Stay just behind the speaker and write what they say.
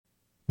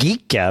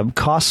Geek Gab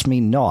costs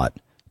me naught.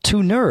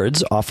 Two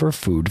nerds offer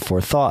food for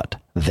thought.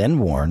 Then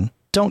warn,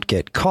 don't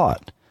get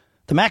caught.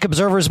 The Mac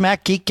Observer's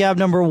Mac Geek Gab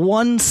number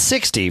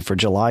 160 for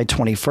July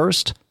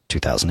 21st,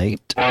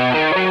 2008.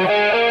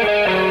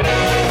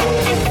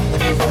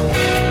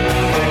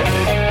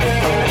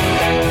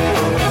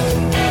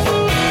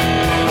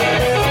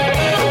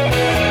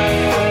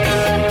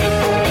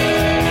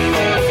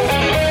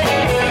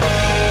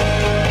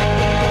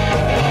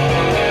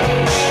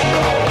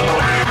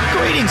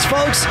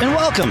 Folks, and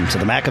welcome to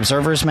the Mac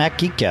Observer's Mac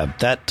Geek Gab.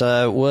 That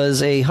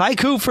was a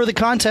haiku for the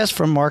contest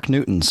from Mark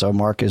Newton, so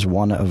Mark is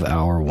one of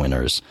our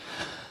winners.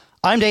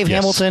 I'm Dave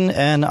Hamilton,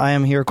 and I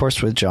am here, of course,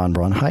 with John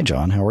Braun. Hi,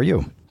 John. How are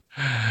you?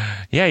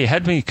 Yeah, you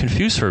had me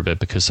confused for a bit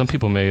because some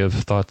people may have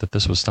thought that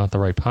this was not the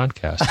right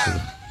podcast.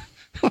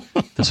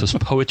 This was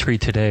Poetry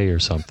Today or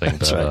something,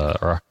 That's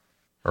right.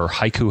 or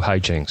Haiku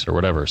Hijinks or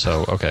whatever.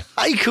 So, okay.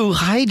 Haiku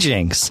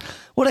Hijinks.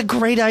 What a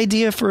great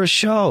idea for a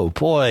show.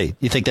 Boy,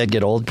 you think that'd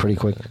get old pretty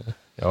quick?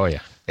 Oh,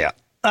 yeah.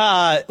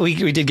 Yeah.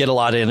 We did get a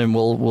lot in, and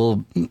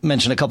we'll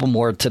mention a couple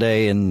more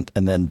today, and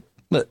then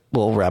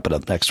we'll wrap it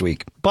up next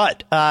week.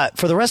 But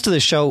for the rest of the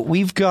show,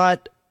 we've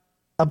got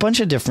a bunch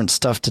of different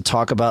stuff to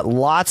talk about.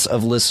 Lots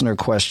of listener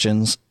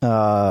questions.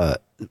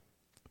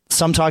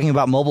 Some talking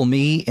about Mobile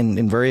Me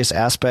in various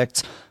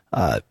aspects.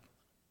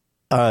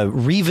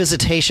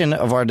 Revisitation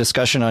of our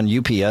discussion on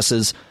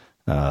UPSs.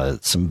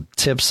 Some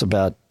tips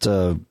about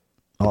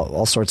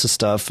all sorts of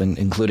stuff, and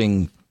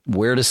including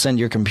where to send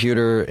your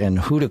computer and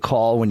who to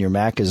call when your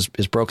Mac is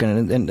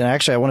broken. And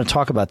actually, I want to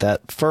talk about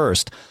that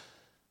first.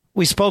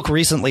 We spoke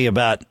recently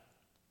about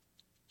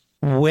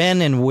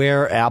when and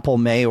where Apple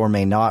may or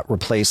may not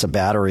replace a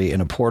battery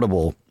in a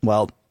portable.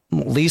 Well,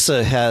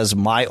 Lisa has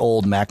my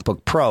old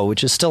MacBook Pro,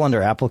 which is still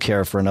under Apple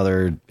Care for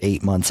another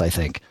 8 months, I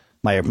think.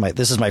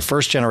 This is my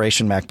first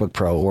generation MacBook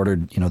Pro,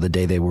 ordered the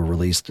day they were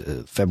released,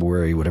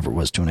 February, whatever it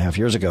was, 2.5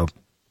 years ago.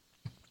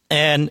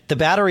 And the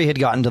battery had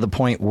gotten to the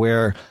point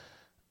where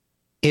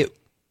it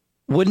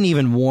wouldn't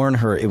even warn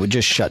her. It would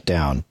just shut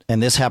down.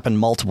 And this happened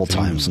multiple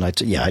times. And I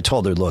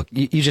told her, look,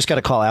 you just got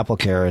to call Apple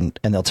Care and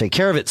they'll take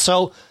care of it.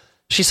 So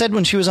she said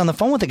when she was on the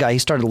phone with the guy, he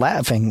started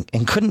laughing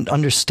and couldn't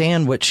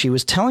understand what she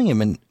was telling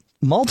him. And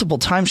multiple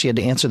times she had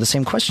to answer the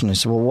same question. I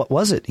said, well, what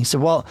was it? He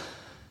said, well,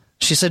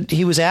 she said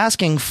he was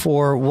asking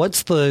for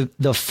what's the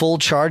full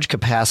charge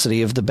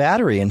capacity of the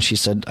battery. And she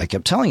said, I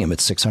kept telling him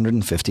it's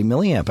 650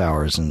 milliamp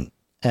hours. And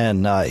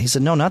he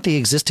said, no, not the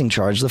existing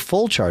charge, the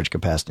full charge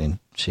capacity. And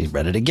she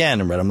read it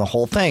again and read him the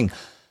whole thing.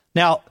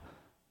 Now,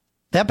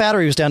 that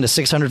battery was down to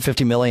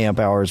 650 milliamp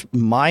hours.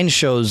 Mine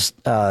shows,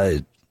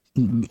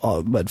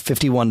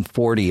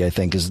 5140, I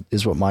think,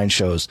 is what mine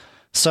shows.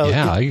 So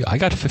yeah, I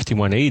got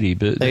 5180.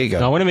 But there you go.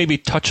 I want to maybe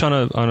touch on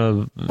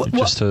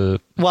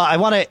Well, I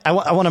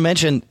want to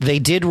mention they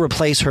did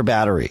replace her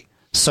battery.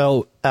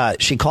 So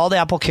she called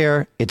Apple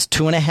Care. It's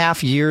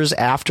 2.5 years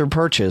after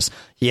purchase.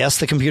 Yes,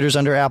 the computer's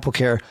under Apple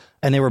Care,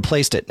 and they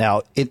replaced it.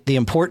 Now, the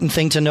important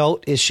thing to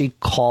note is she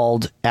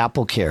called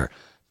Apple Care.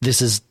 This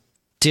is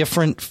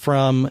different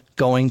from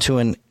going to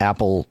an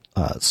Apple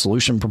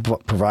solution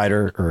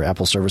provider or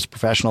Apple Service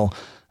Professional.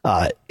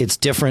 It's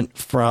different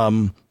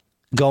from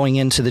going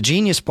into the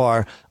Genius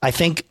Bar. I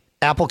think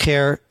Apple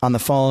Care on the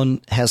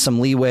phone has some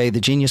leeway. The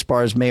Genius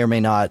Bars may or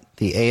may not.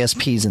 The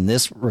ASPs in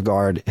this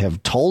regard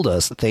have told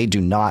us that they do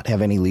not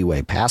have any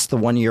leeway. Past the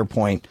 1 year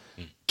point,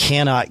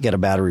 cannot get a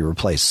battery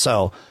replaced.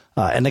 So,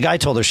 and the guy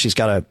told her she's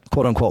got a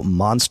quote unquote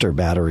monster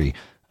battery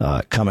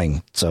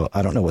coming. So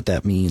I don't know what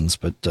that means,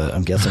 but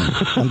I'm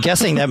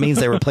guessing that means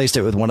they replaced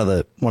it with one of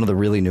the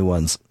really new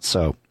ones.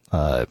 So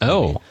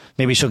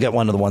maybe she'll get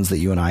one of the ones that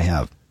you and I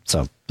have.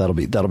 So that'll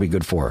be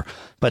good for her.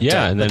 But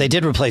yeah, but they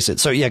did replace it.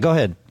 So yeah, go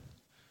ahead.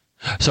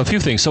 So a few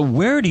things. So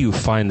where do you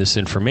find this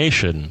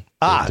information?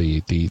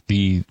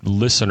 The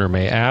listener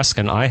may ask,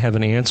 and I have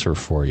an answer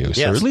for you.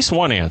 So at least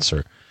one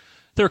answer.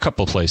 There are a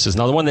couple of places.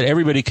 Now, the one that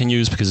everybody can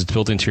use because it's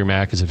built into your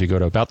Mac is if you go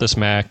to About This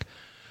Mac,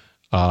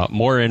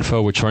 More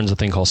Info, which runs a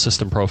thing called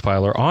System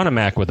Profiler on a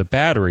Mac with a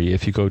battery.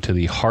 If you go to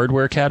the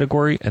hardware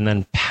category and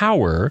then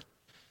power,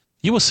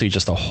 you will see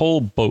just a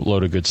whole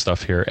boatload of good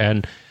stuff here.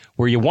 And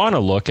where you want to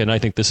look, and I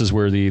think this is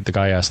where the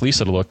guy asked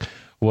Lisa to look,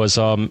 was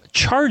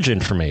charge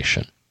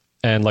information.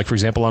 And like, for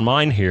example, on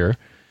mine here,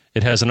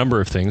 it has a number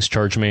of things.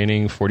 Charge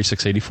remaining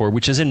 4684,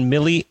 which is in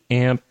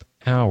milliamp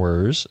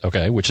hours,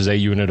 okay, which is a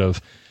unit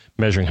of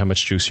measuring how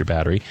much juice your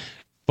battery.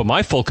 But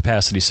my full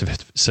capacity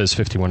says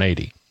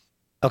 5180.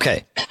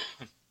 Okay. And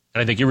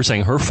I think you were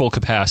saying her full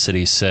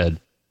capacity said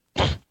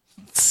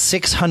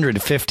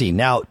 650.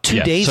 Now,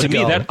 2 days so to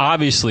ago, me, that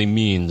obviously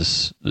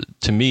means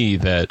to me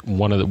that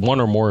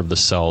one or more of the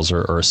cells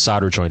or a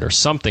solder joint or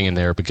something in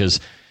there, because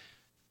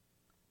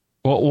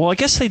well, I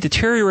guess they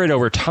deteriorate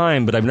over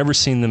time, but I've never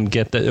seen them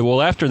get that.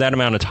 Well, after that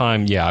amount of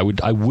time, yeah,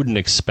 I wouldn't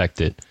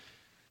expect it.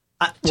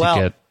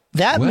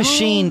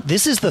 Machine,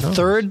 this is the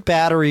third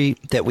battery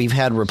that we've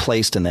had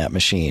replaced in that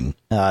machine.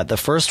 The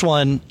first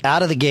one,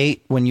 out of the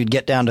gate, when you'd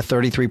get down to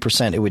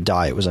 33%, it would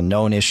die. It was a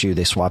known issue.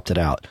 They swapped it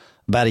out.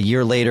 About a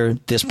year later,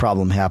 this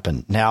problem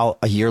happened. Now,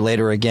 a year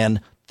later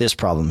again, this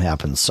problem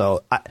happens.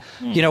 So,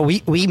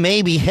 we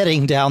may be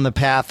heading down the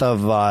path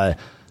of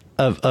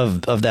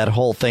that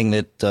whole thing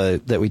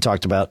that we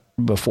talked about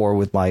before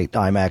with my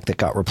iMac that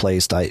got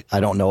replaced. I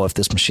don't know if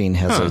this machine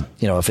has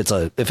if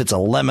it's a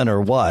lemon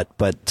or what,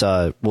 but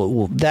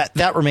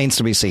that remains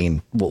to be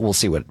seen. We'll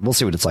see what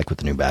it's like with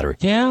the new battery.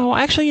 Yeah, well,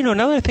 actually, now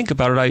that I think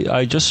about it,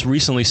 I just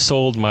recently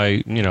sold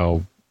my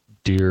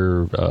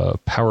dear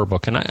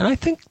PowerBook, and I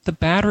think the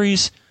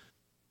batteries.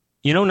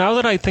 Now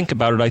that I think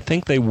about it, I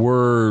think they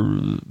were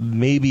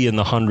maybe in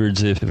the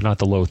hundreds, if not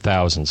the low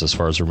thousands, as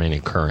far as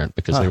remaining current.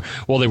 Because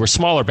they were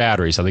smaller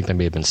batteries. I think they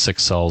may have been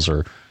 6 cells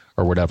or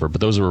whatever. But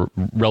those were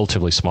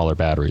relatively smaller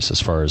batteries as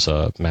far as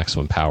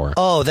maximum power.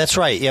 Oh, that's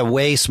right. Yeah,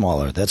 way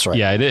smaller. That's right.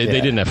 Yeah, they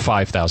didn't have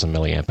 5,000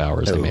 milliamp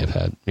hours. They may have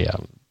had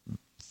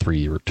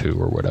 3 or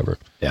 2 or whatever.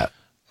 Yeah.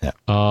 Yeah.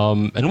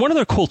 And one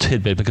other cool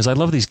tidbit, because I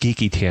love these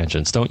geeky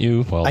tangents, don't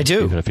you? Well, I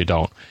do. Even if you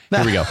don't.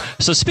 Here we go.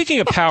 So speaking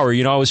of power,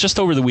 I was just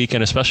over the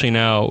weekend, especially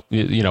now,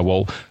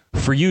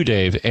 for you,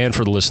 Dave, and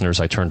for the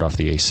listeners, I turned off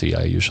the AC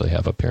I usually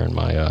have up here in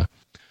my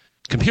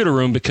computer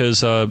room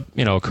because,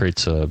 it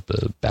creates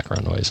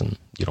background noise and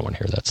you don't want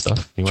to hear that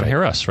stuff. You want to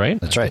hear us, right?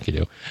 That's right. I think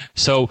you do.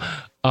 So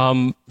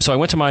I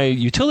went to my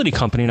utility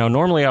company. Now,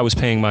 normally I was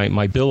paying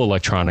my bill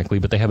electronically,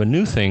 but they have a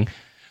new thing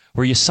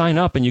where you sign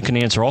up and you can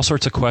answer all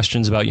sorts of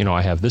questions about,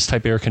 I have this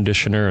type of air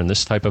conditioner and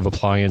this type of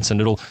appliance,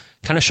 and it'll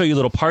kind of show you a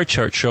little pie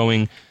chart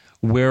showing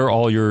where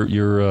all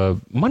your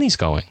money's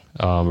going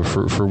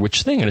for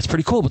which thing. And it's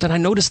pretty cool. But then I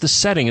noticed the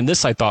setting, and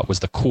this I thought was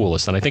the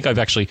coolest. And I think I've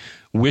actually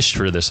wished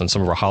for this on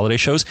some of our holiday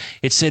shows.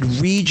 It said,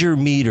 read your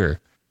meter.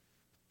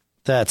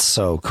 That's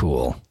so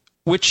cool.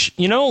 Which,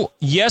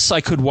 yes,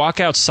 I could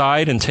walk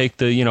outside and take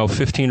the,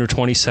 15 or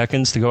 20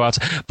 seconds to go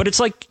outside. But it's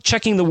like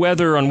checking the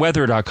weather on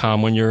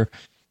weather.com when you're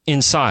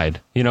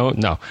inside. No,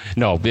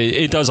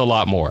 it does a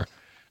lot more.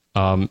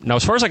 Now,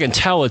 as far as I can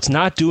tell, it's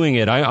not doing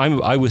it.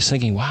 I was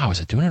thinking, wow, is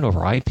it doing it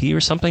over IP or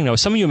something? Now,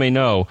 some of you may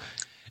know,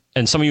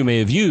 and some of you may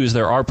have used,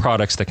 there are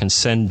products that can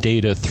send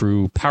data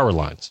through power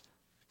lines.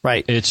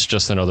 Right. It's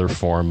just another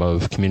form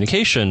of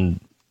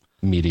communication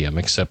medium,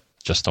 except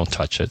just don't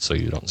touch it so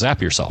you don't zap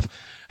yourself.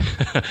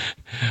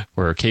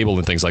 Where a cable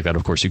and things like that,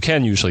 of course, you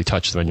can usually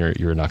touch them and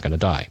you're not going to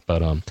die.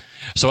 But and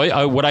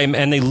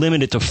they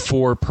limit it to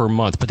 4 per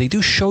month, but they do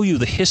show you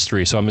the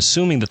history. So I'm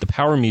assuming that the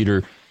power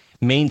meter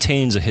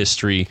maintains a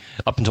history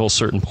up until a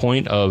certain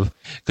point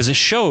because it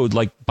showed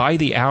like by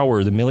the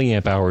hour, the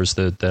milliamp hours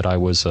that I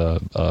was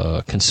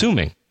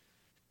consuming.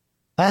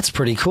 That's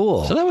pretty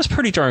cool. So that was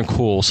pretty darn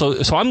cool. So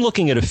I'm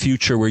looking at a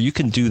future where you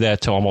can do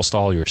that to almost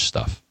all your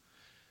stuff.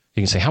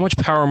 You can say, how much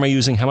power am I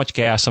using? How much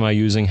gas am I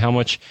using? How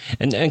much,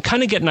 and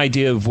kind of get an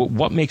idea of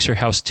what makes your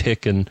house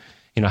tick and,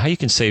 how you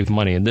can save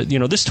money. And,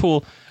 this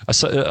tool,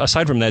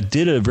 aside from that,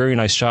 did a very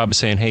nice job of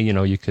saying, hey,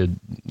 you could,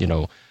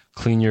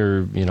 clean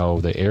your,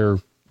 the air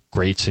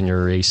grates in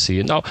your AC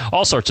and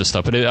all sorts of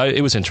stuff. But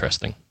it was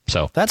interesting.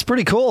 So that's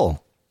pretty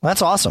cool.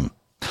 That's awesome.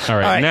 All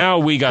right. Now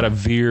we got to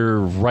veer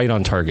right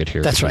on target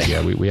here. That's right.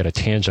 Yeah, we had a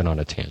tangent on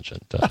a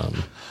tangent.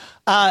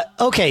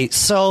 Okay,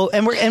 so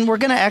and we're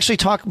going to actually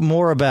talk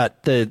more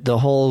about the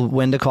whole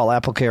when to call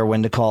AppleCare,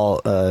 when to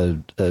call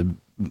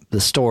the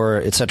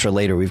store, etc.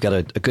 later. We've got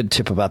a good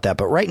tip about that.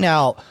 But right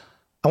now,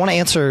 I want to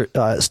answer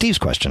Steve's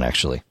question,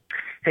 actually.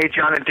 Hey,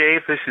 John and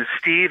Dave, this is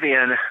Steve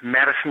in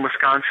Madison,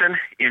 Wisconsin.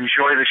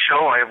 Enjoy the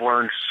show. I have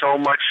learned so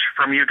much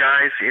from you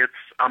guys. It's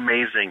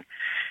amazing.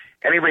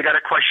 Anyway, got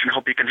a question.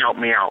 Hope you can help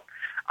me out.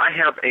 I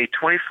have a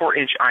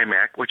 24-inch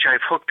iMac, which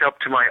I've hooked up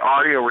to my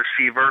audio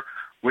receiver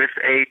with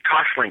a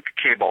Toslink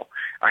cable.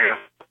 I have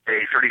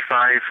a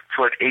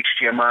 35-foot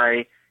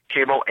HDMI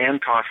cable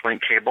and Toslink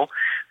cable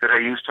that I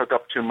use to hook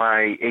up to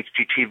my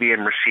HDTV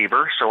and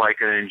receiver so I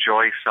can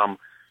enjoy some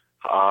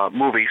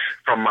movies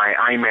from my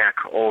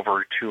iMac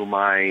over to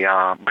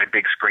my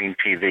big screen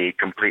TV,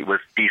 complete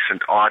with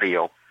decent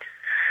audio.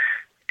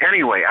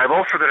 Anyway, I've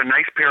also got a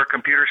nice pair of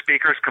computer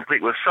speakers,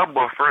 complete with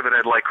subwoofer, that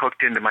I'd like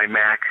hooked into my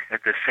Mac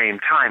at the same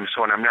time.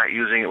 So when I'm not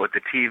using it with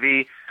the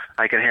TV,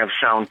 I can have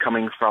sound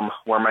coming from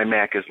where my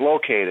Mac is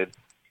located.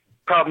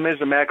 Problem is,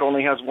 the Mac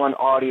only has one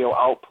audio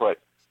output.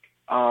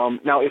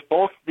 Now, if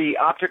both the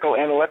optical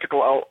and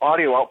electrical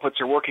audio outputs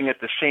are working at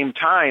the same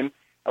time,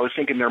 I was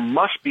thinking there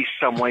must be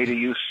some way to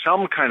use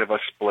some kind of a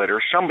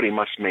splitter. Somebody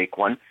must make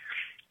one.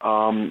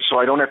 So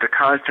I don't have to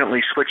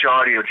constantly switch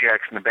audio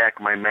jacks in the back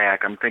of my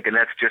Mac. I'm thinking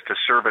that's just a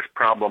service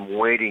problem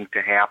waiting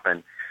to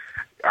happen.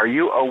 Are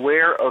you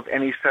aware of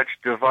any such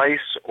device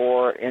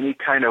or any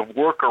kind of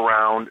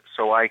workaround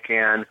so I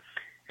can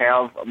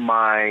have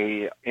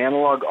my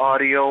analog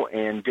audio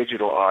and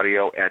digital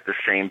audio at the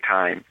same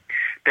time?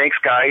 Thanks,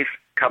 guys.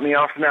 Cut me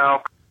off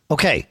now.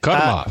 Okay.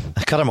 Cut him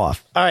off. Cut him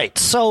off. All right.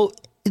 So,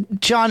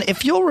 John,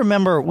 if you'll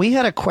remember, we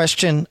had a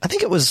question, I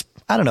think it was,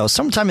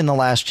 sometime in the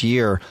last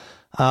year,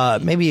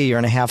 maybe a year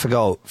and a half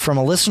ago, from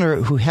a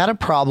listener who had a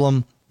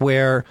problem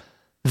where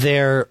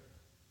their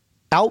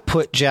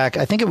output jack,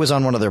 I think it was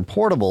on one of their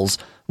portables,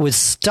 was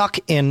stuck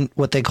in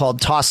what they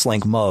called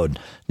Toslink mode.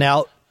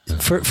 Now,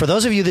 for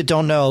those of you that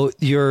don't know,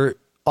 your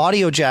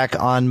audio jack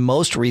on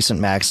most recent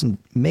Macs, and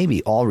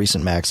maybe all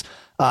recent Macs,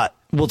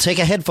 will take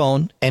a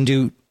headphone and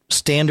do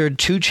standard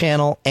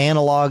 2-channel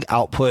analog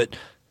output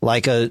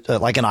like an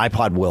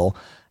iPod will.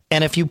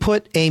 And if you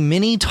put a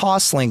mini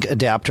Toslink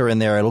adapter in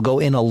there, it'll go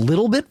in a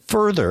little bit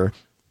further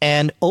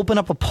and open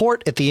up a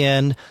port at the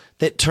end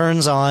that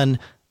turns on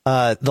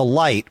the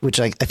light, which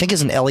I think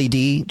is an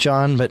LED,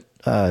 John, but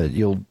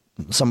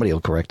somebody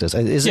will correct us.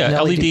 Is it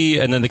an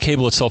LED? And then the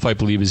cable itself, I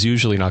believe, is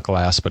usually not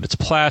glass, but it's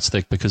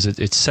plastic because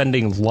it's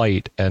sending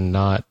light and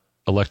not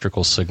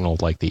electrical signal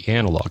like the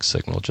analog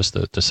signal, just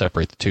to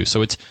separate the two.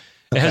 So it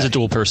has a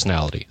dual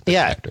personality.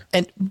 Yeah,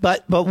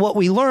 but what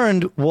we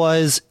learned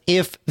was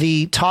if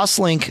the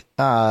Toslink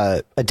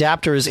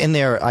adapter is in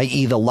there,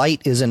 i.e. the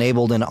light is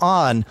enabled and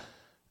on,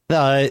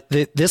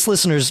 this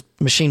listener's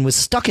machine was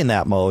stuck in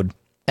that mode.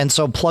 And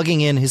so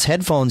plugging in his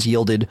headphones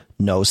yielded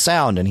no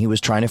sound, and he was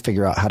trying to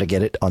figure out how to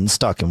get it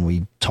unstuck. And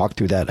we talked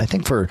through that. I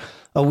think for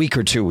a week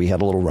or two, we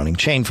had a little running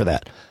chain for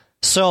that.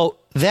 So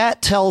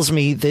that tells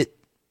me that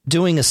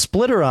doing a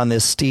splitter on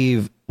this,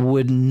 Steve,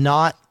 would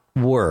not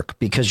work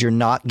because you're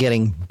not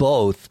getting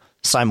both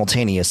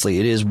simultaneously.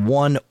 It is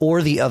one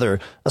or the other,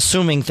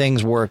 assuming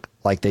things work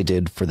like they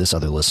did for this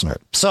other listener.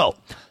 So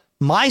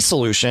my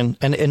solution,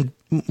 and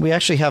we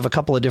actually have a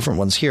couple of different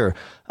ones here,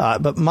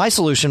 but my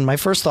solution, my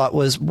first thought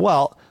was,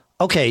 well,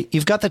 okay,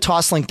 you've got the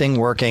Toslink thing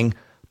working.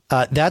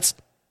 That's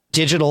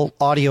digital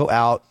audio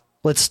out.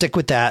 Let's stick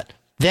with that.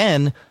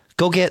 Then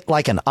go get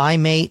like an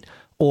iMate,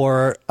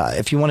 or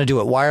if you want to do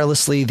it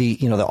wirelessly,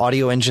 the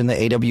Audio Engine, the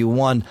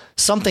AW1,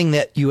 something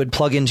that you would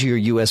plug into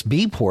your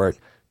USB port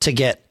to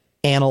get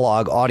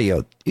analog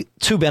audio.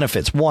 Two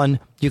benefits.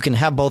 One, you can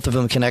have both of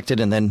them connected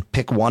and then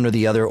pick one or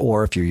the other,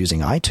 or if you're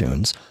using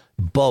iTunes,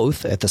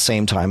 both at the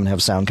same time and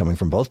have sound coming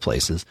from both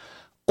places.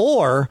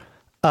 Or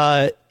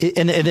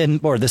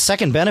the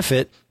second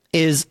benefit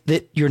is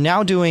that you're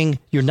not doing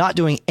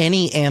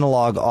any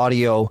analog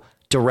audio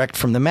direct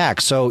from the Mac.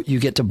 So you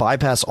get to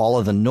bypass all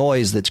of the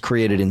noise that's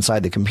created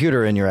inside the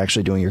computer, and you're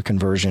actually doing your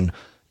conversion,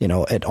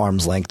 at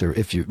arm's length, or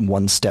if you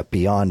one step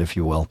beyond, if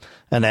you will.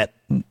 And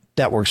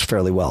that works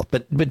fairly well.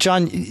 But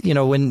John,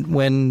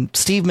 when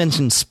Steve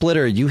mentioned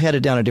splitter, you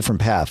headed down a different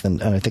path,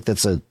 and I think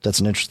that's an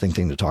interesting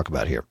thing to talk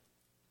about here.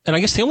 And I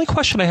guess the only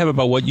question I have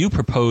about what you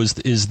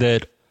proposed is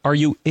that, are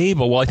you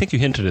able, well, I think you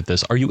hinted at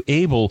this, are you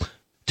able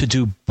to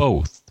do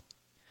both?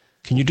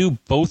 Can you do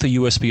both a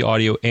USB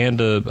audio and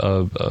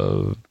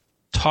a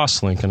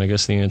Toslink? And I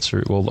guess the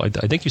answer, well, I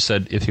think you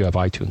said if you have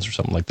iTunes or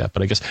something like that,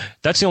 but I guess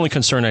that's the only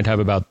concern I'd have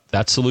about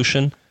that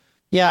solution.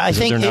 Yeah, I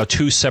think they're now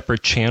two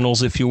separate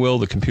channels, if you will.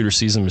 The computer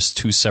sees them as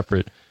two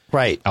separate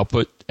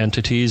output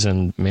entities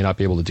and may not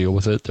be able to deal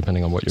with it,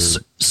 depending on what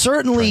you're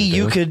certainly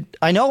you could.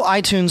 I know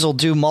iTunes will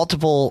do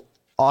multiple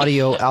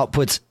audio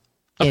outputs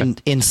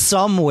in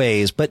some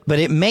ways, but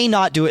it may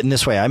not do it in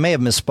this way. I may have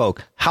misspoke.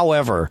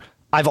 However,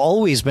 I've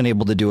always been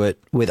able to do it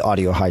with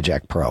Audio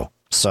Hijack Pro.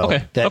 So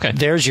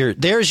there's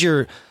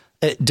your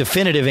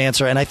definitive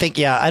answer. And I think,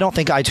 I don't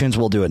think iTunes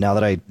will do it now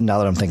that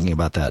I'm thinking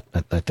about that.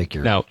 I think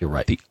you're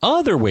right. The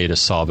other way to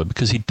solve it,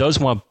 because he does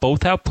want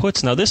both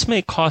outputs. Now, this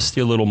may cost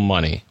you a little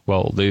money.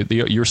 Well,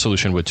 your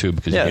solution would too,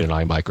 because you get an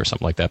iMic or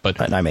something like that. But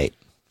an iMate.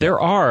 There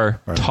are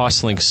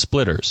Toslink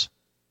splitters.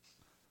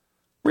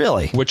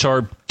 Really? Which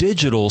are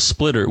digital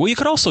splitter. Well, you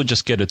could also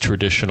just get a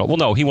traditional. Well,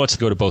 no, he wants to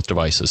go to both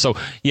devices. So,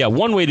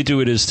 one way to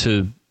do it is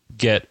to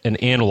get an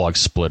analog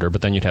splitter,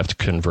 but then you'd have to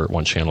convert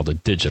one channel to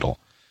digital.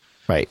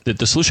 Right.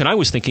 The solution I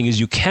was thinking is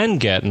you can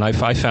get, and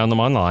I found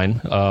them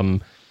online,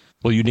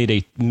 you need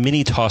a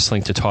mini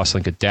Toslink to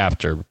Toslink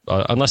adapter,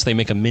 unless they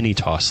make a mini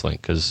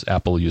Toslink, because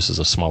Apple uses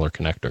a smaller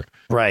connector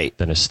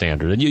than is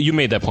standard. And you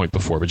made that point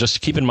before, but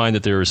just keep in mind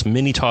that there is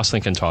mini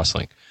Toslink and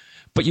Toslink.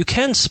 But you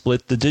can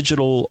split the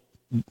digital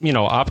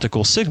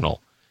optical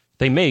signal.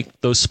 They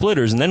make those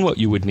splitters, and then what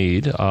you would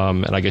need,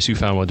 and I guess you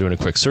found while doing a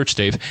quick search,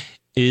 Dave,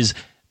 is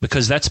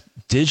because that's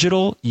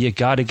digital, you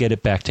got to get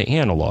it back to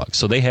analog.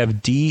 So they have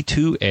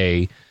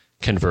D2A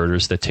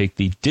converters that take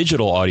the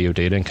digital audio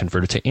data and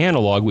convert it to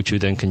analog, which you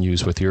then can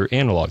use with your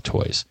analog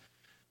toys.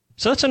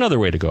 So that's another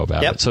way to go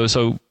about it.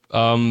 So,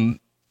 and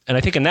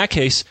I think in that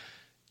case,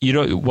 I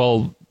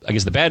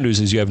guess the bad news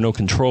is you have no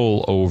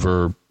control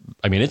over.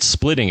 I mean, it's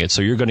splitting it,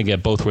 so you're going to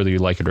get both whether you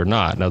like it or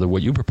not. Now,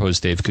 what you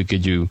proposed, Dave, could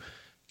give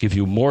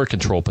you more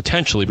control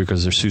potentially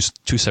because there's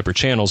two separate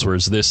channels,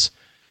 whereas this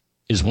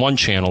is one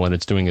channel and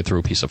it's doing it through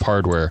a piece of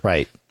hardware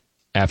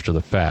after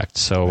the fact.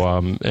 So,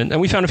 and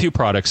we found a few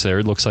products there.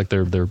 It looks like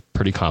they're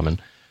pretty common.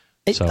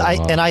 So,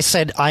 I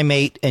said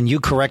iMate, and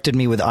you corrected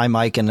me with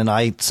iMic, and then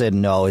I said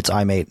no, it's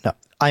iMate. No,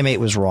 iMate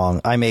was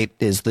wrong. iMate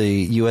is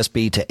the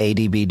USB to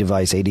ADB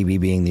device. ADB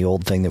being the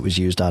old thing that was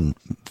used on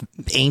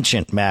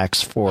ancient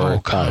Macs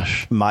for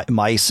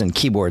mice and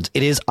keyboards.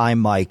 It is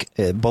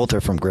iMic. Both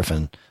are from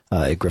Griffin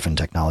at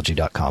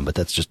griffintechnology.com, but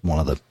that's just one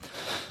of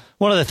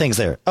the things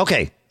there.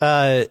 Okay.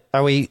 Are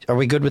we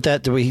good with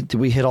that? Did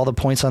we hit all the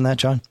points on that,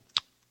 John?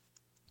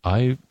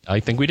 I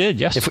think we did.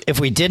 Yes.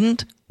 If we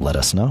didn't, let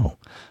us know.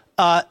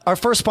 Our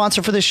first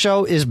sponsor for this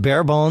show is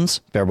Barebones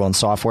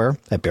software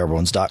at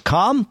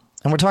barebones.com.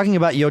 And we're talking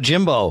about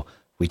Yojimbo.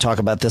 We talk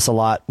about this a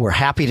lot. We're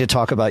happy to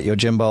talk about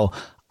Yojimbo.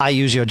 I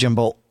use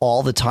Yojimbo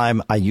all the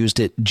time. I used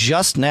it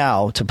just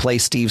now to play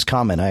Steve's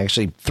comment. I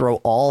actually throw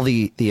all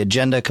the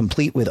agenda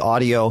complete with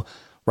audio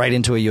right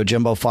into a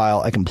Yojimbo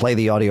file. I can play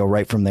the audio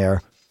right from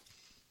there,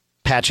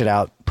 patch it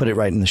out, put it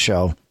right in the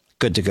show.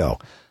 Good to go.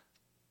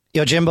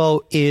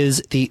 Yojimbo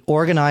is the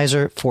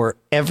organizer for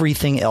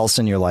everything else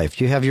in your life.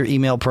 You have your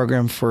email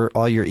program for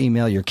all your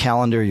email, your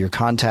calendar, your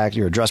contact,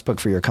 your address book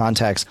for your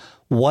contacts.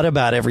 What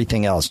about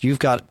everything else? You've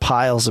got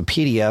piles of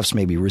PDFs,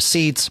 maybe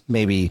receipts,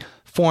 maybe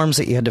forms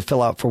that you had to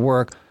fill out for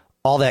work,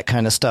 all that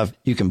kind of stuff.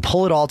 You can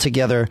pull it all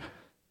together.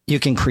 You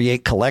can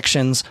create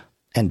collections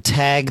and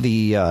tag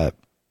the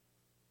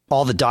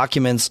all the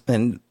documents,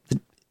 and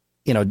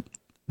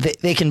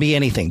they can be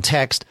anything: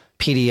 text,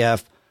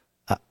 PDF,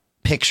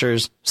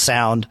 pictures,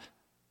 sound,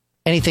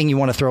 anything you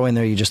want to throw in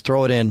there. You just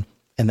throw it in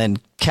and then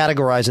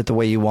categorize it the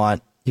way you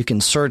want. You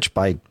can search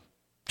by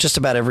just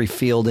about every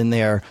field in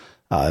there,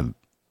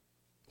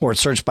 or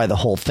search by the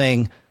whole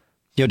thing.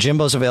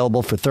 Yojimbo's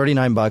available for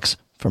 $39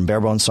 from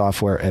Barebones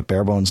Software at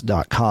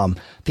barebones.com.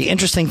 The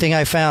interesting thing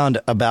I found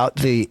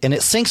about and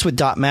it syncs with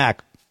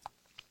 .Mac,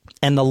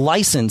 and the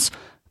license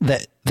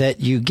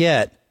that you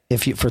get,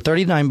 for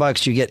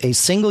 $39, you get a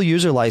single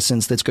user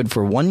license that's good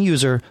for one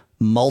user,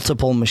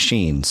 multiple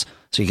machines.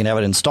 So you can have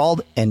it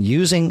installed and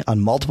using on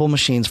multiple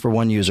machines for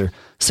one user.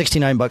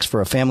 $69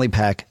 for a family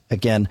pack.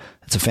 Again,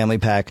 it's a family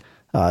pack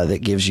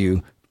that gives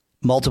you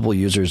multiple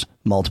users,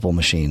 multiple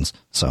machines.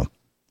 So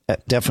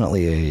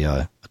definitely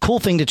a cool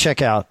thing to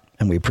check out,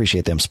 and we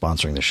appreciate them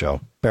sponsoring the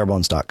show.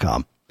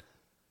 Barebones.com.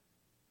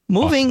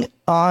 Moving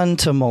on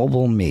to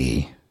Mobile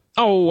Me.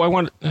 Oh, I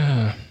want...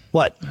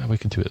 What? We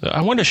can do it.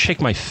 I want to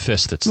shake my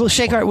fist at some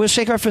point. We'll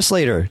shake our fist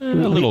later. A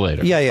little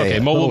later. Yeah. Okay,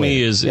 Mobile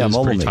Me is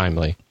pretty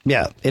timely.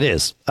 Yeah, it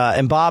is.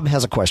 And Bob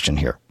has a question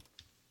here.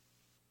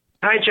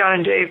 Hi, John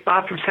and Dave.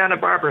 Bob from Santa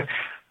Barbara.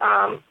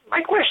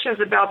 My question is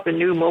about the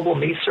new Mobile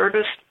Me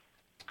service.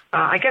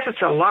 I guess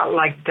it's a lot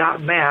like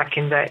 .Mac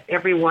in that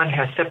everyone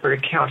has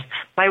separate accounts.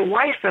 My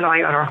wife and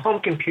I on our home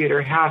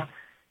computer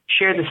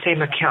share the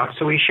same account.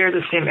 So we share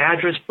the same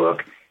address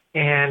book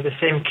and the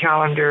same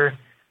calendar,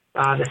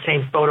 the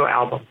same photo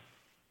album.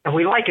 And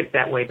we like it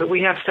that way, but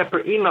we have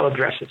separate email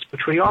addresses,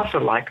 which we also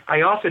like.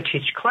 I also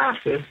teach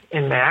classes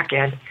in Mac,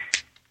 and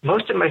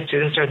most of my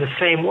students are the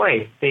same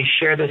way. They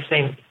share the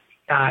same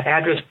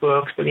address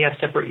books, but they have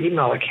separate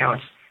email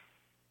accounts.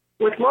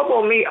 With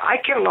Mobile Me, I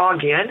can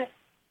log in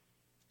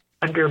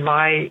under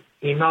my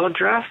email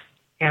address,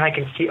 and I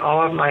can see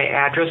all of my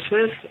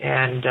addresses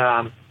and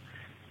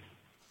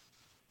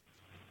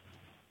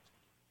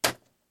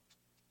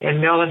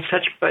mail and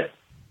such, but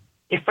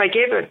if I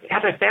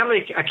have a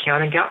family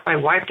account and got my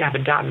wife to have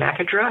a .Mac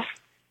address,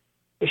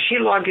 if she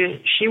logged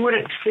in, she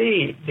wouldn't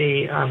see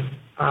the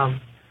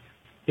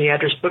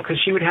address book because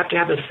she would have to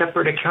have a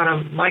separate account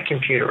on my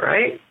computer,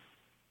 right?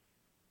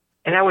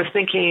 And I was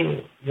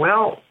thinking,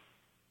 well,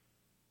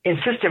 in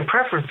system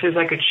preferences,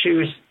 I could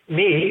choose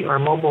me or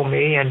Mobile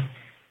Me, and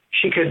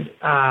we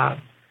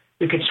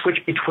could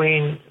switch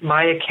between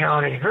my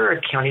account and her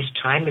account each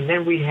time, and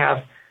then we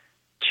have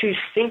two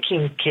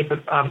syncing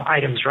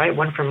items, right?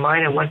 One from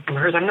mine and one from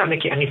hers. I'm not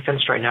making any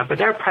sense right now, but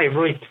that would probably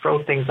really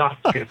throw things off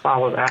if you can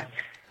follow that.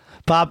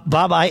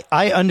 Bob,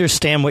 I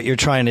understand what you're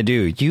trying to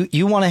do.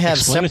 You want to have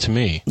explain it to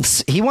me.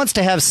 He wants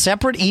to have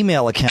separate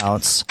email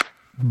accounts,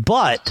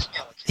 but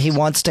he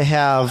wants to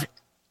have.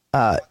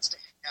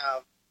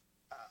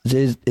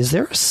 Is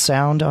there a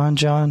sound on,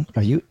 John?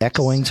 Are you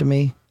echoing to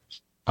me?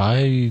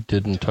 I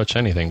didn't touch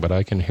anything, but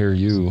I can hear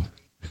you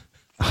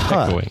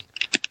echoing.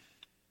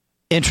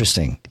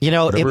 Interesting.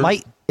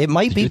 It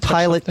might be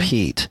Pilot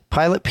Pete.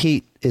 Pilot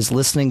Pete is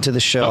listening to the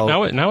show.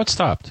 Oh, now it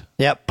stopped.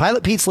 Yeah,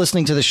 Pilot Pete's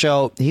listening to the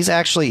show. He's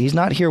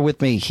not here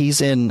with me.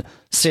 He's in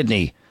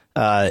Sydney.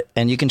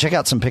 And you can check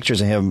out some pictures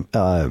of him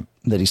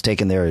that he's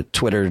taken there at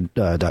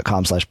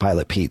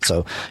twitter.com/Pilot Pete.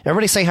 So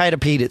everybody say hi to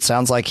Pete. It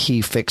sounds like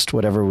he fixed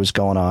whatever was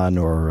going on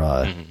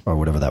or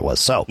whatever that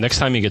was. So next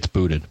time he gets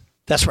booted.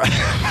 That's right.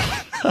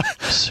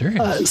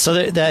 Seriously. So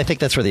I think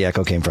that's where the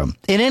echo came from.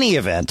 In any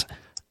event,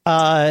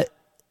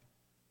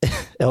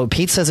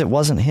 Pete says it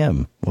wasn't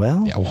him.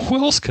 Well, yeah,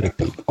 who else could it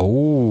be?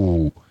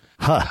 Oh,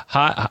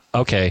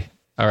 okay.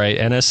 All right.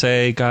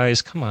 NSA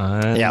guys, come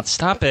on. Yeah.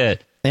 Stop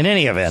it. In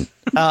any event.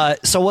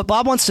 So what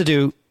Bob wants to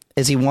do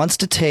is he wants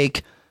to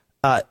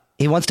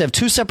have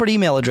two separate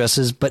email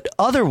addresses, but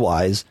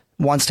otherwise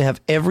wants to have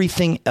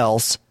everything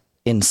else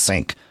in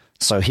sync.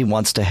 So he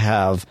wants to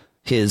have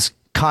his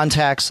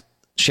contacts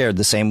shared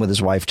the same with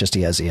his wife, just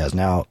as he has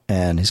now,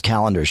 and his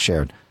calendar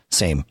shared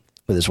same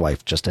with his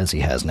wife, just as he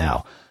has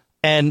now.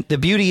 And the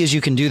beauty is you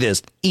can do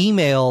this.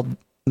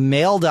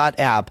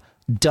 Mail.app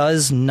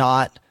does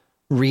not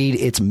read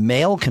its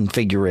mail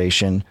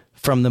configuration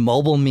from the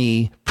Mobile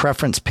Me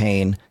preference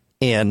pane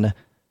in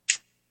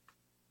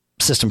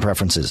system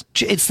preferences.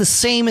 It's the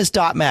same as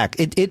 .Mac.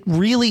 It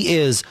really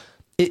is.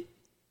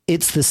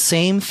 It's the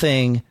same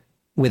thing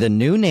with a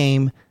new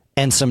name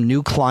and some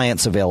new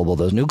clients available.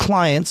 Those new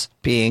clients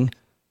being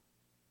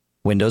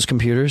Windows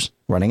computers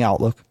running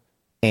Outlook,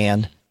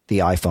 and the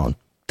iPhone.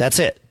 That's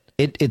it.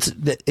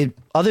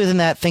 Other than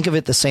that, think of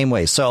it the same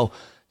way. So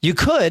you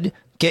could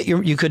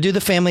do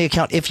the family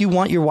account. If you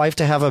want your wife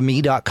to have a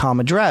me.com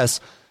address,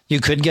 you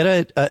could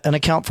get an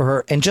account for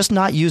her and just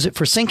not use it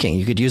for syncing.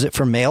 You could use it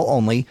for mail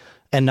only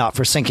and not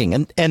for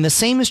syncing. And the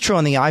same is true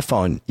on the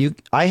iPhone.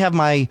 I have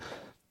my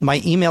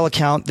email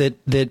account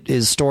that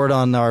is stored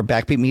on our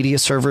Backbeat Media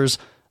servers,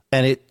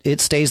 and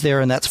it stays there,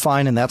 and that's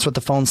fine. And that's what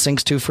the phone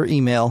syncs to for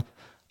email.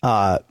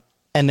 And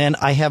then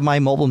I have my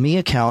Mobile Me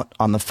account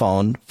on the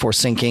phone for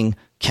syncing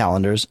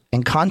calendars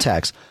and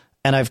contacts.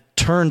 And I've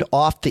turned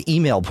off the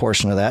email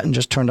portion of that and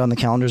just turned on the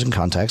calendars and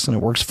contacts, and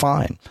it works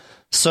fine.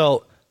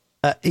 So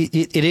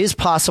it is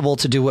possible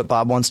to do what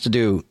Bob wants to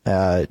do.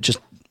 Just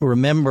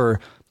remember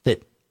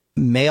that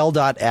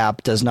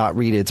mail.app does not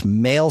read its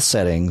mail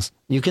settings.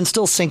 You can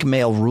still sync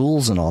mail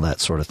rules and all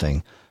that sort of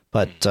thing.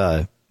 But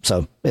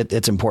so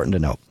it's important to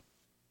note.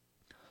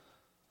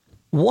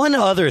 One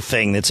other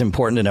thing that's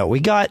important to note,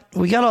 we got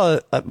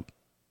a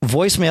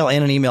voicemail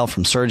and an email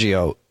from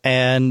Sergio,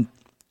 and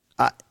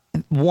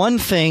one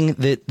thing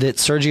that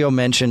Sergio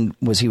mentioned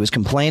was he was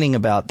complaining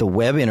about the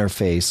web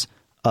interface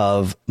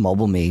of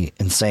Mobile Me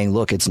and saying,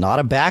 look, it's not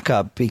a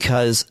backup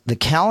because the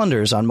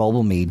calendars on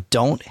Mobile Me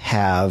don't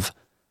have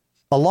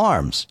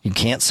alarms. You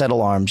can't set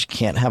alarms. You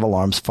can't have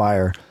alarms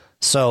fire.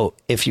 So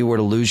if you were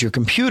to lose your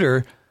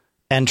computer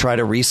and try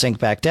to resync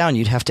back down,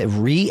 you'd have to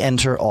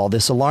re-enter all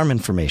this alarm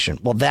information.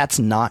 Well, that's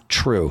not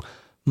true.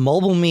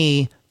 Mobile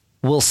Me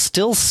will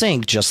still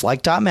sync, just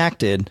like .Mac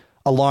did,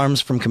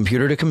 alarms from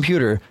computer to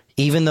computer,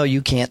 even though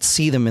you can't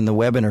see them in the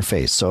web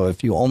interface. So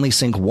if you only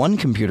sync one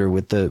computer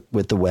with the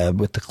web,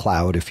 with the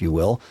cloud, if you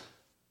will,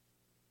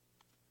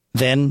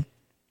 then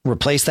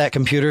replace that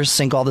computer,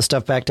 sync all the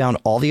stuff back down,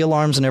 all the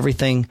alarms and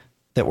everything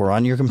that were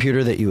on your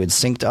computer that you had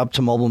synced up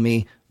to Mobile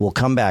Me will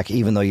come back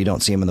even though you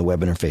don't see them in the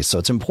web interface. So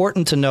it's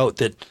important to note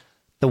that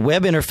the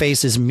web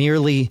interface is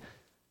merely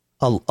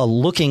a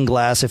looking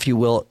glass, if you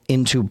will,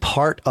 into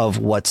part of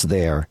what's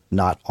there,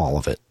 not all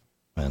of it.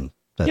 And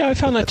I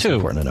found that too.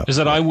 Is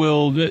that I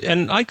will,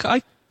 and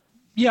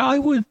I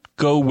would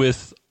go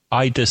with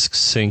iDisk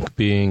Sync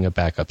being a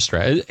backup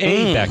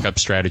strategy, backup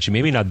strategy,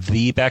 maybe not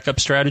the backup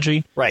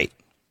strategy, right?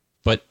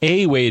 But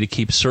a way to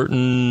keep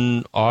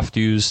certain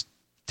oft-used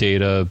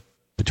data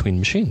between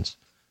machines.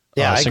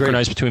 Yeah,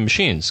 synchronized between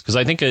machines, because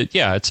I think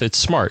it's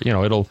smart.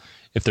 It'll,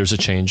 if there's a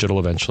change, it'll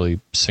eventually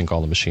sync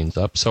all the machines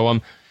up. So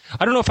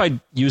I don't know if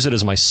I'd use it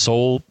as my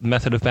sole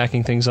method of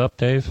backing things up,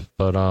 Dave,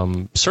 but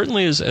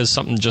certainly as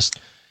something just,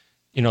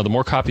 the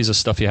more copies of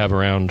stuff you have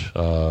around,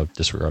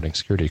 disregarding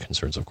security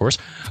concerns, of course.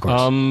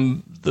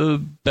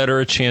 The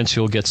better a chance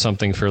you'll get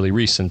something fairly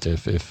recent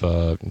if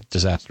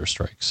disaster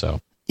strikes.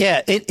 So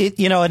yeah,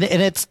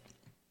 it's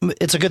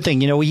a good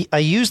thing. I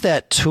use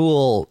that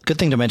tool. Good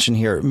thing to mention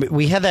here.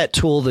 We had that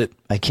tool that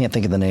I can't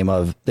think of the name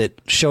of that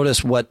showed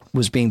us what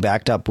was being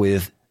backed up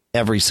with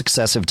every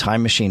successive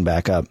Time Machine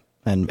backup.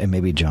 And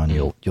maybe, John,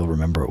 you'll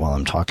remember it while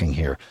I'm talking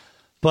here.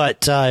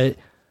 But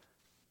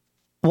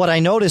what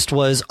I noticed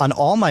was on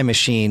all my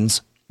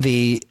machines,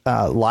 the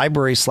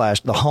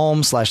the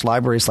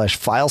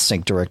home/library/file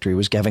sync directory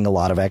was having a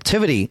lot of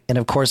activity. And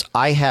of course,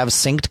 I have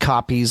synced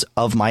copies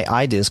of my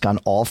iDisk on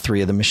all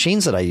three of the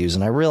machines that I use.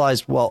 And I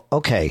realized, well,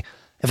 okay,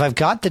 if I've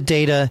got the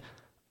data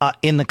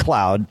in the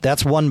cloud,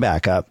 that's one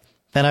backup.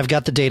 Then I've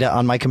got the data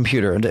on my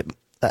computer. And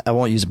I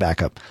won't use a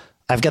backup.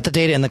 I've got the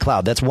data in the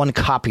cloud. That's one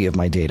copy of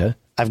my data.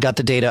 I've got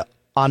the data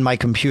on my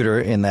computer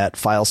in that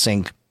file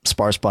sync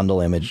sparse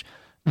bundle image.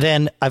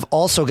 Then I've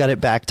also got it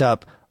backed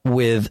up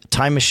with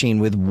Time Machine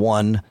with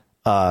one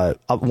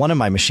of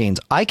my machines.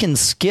 I can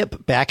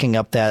skip backing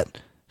up that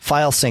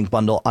file sync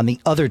bundle on the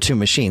other two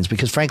machines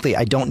because, frankly,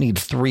 I don't need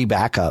three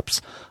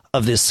backups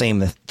of this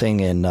same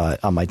thing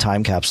on my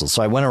time capsule.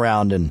 So I went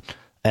around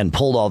and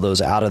pulled all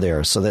those out of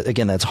there. So that,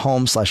 again, that's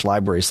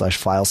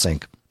home/library/file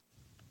sync.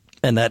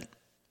 And that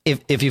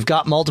if you've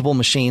got multiple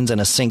machines and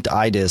a synced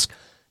iDisk,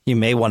 you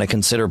may want to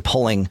consider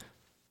pulling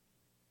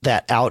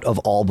that out of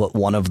all but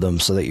one of them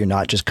so that you're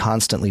not just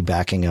constantly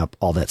backing up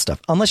all that stuff,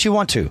 unless you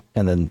want to.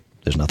 And then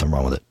there's nothing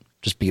wrong with it.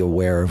 Just be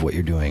aware of what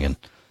you're doing, and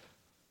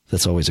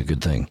that's always a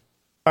good thing.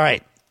 All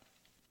right.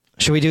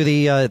 Should we do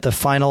the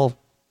final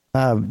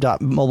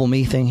Mobile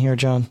Me thing here,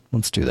 John?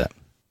 Let's do that.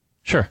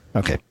 Sure.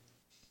 Okay.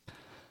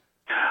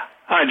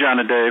 Hi, John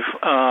and Dave.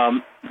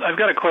 I've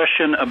got a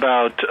question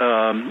about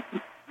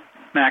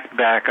Mac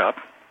backup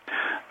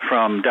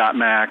from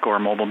 .Mac or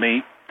Mobile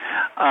Me.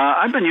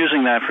 I've been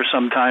using that for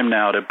some time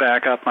now to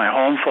back up my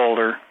home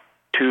folder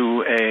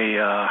to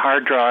a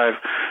hard drive,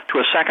 to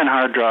a second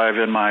hard drive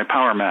in my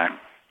Power Mac.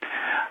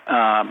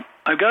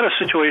 I've got a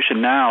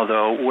situation now,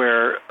 though,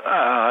 where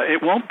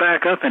it won't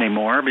back up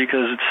anymore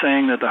because it's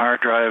saying that the hard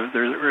drive,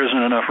 there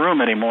isn't enough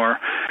room anymore.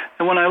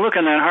 And when I look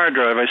in that hard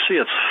drive, I see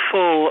it's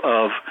full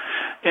of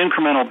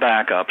incremental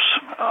backups.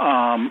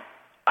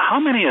 How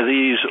many of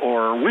these,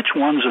 or which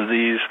ones of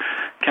these,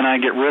 can I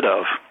get rid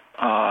of?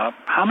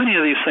 How many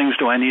of these things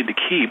do I need to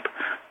keep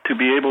to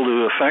be able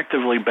to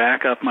effectively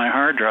back up my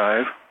hard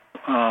drive,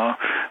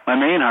 my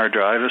main hard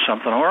drive, if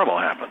something horrible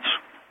happens?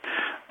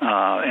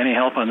 Any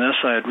help on this,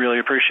 I'd really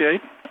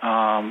appreciate.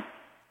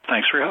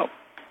 Thanks for your help.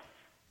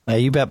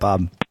 You bet,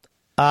 Bob.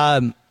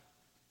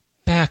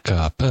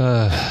 Backup.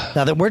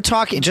 Now that we're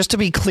talking, just to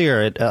be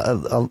clear,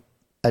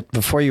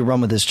 before you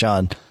run with this,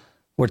 John,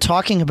 we're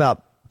talking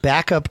about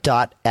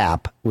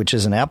Backup.app, which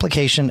is an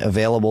application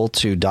available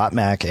to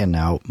 .Mac and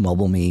now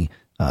MobileMe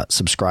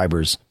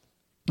subscribers.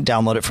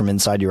 Download it from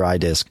inside your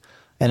iDisk,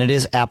 and it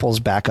is Apple's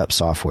backup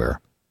software.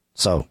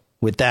 So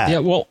with that, yeah,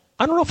 well,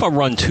 I don't know if I'll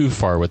run too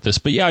far with this,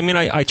 but yeah, I mean,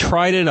 I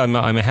tried it. I'm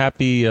a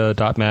happy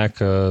 .Mac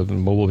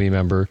MobileMe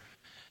member,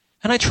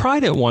 and I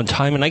tried it one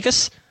time, and I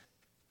guess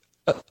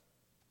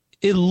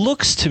it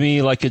looks to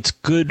me like it's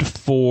good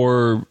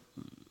for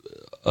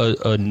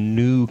a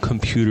new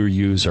computer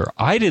user.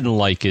 I didn't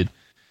like it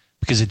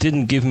because it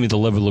didn't give me the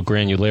level of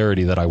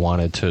granularity that I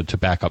wanted to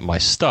back up my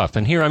stuff.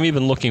 And here I'm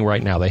even looking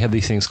right now. They have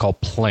these things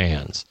called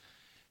plans.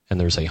 And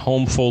there's a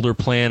home folder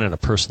plan and a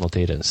personal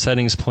data and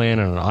settings plan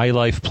and an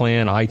iLife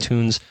plan,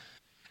 iTunes.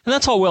 And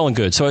that's all well and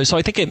good. So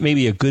I think it may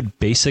be a good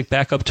basic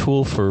backup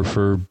tool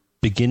for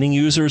beginning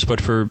users,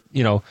 but for,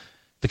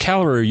 the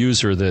caliber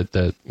user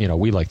that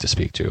we like to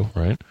speak to,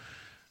 right?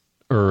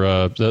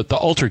 Or the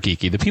ultra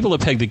geeky, the people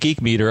that peg the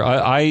geek meter.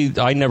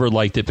 I never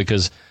liked it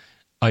because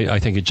I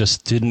think it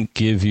just didn't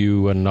give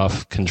you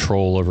enough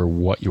control over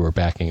what you were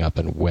backing up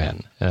and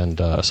when. And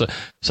so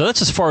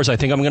that's as far as I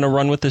think I'm going to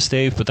run with this,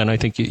 Dave. But then I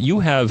think you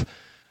have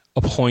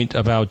a point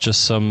about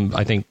just some,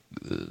 I think,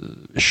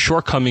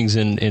 shortcomings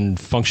in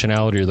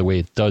functionality or the way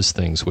it does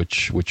things,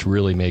 which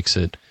really makes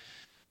it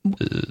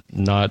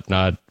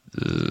not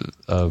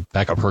a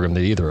backup program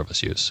that either of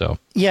us use. So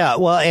yeah,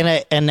 well,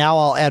 and now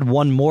I'll add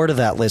one more to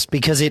that list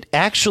because it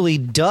actually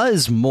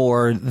does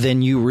more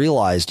than you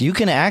realized. You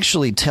can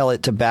actually tell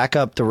it to back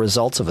up the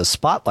results of a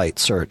Spotlight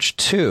search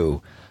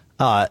too,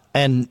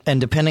 and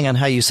depending on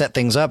how you set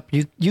things up,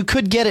 you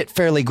could get it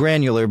fairly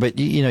granular, but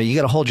you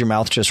got to hold your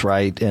mouth just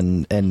right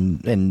and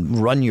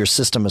run your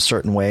system a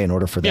certain way in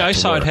order for that. Yeah, I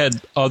saw work. it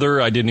had other.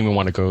 I didn't even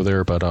want to go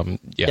there, but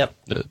yeah.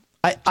 Yep.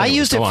 I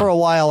used it for a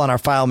while on our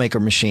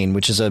FileMaker machine,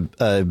 which is an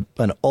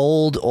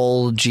old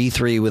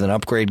G3 with an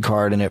upgrade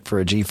card in it for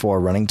a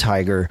G4 running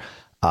Tiger.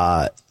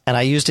 And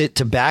I used it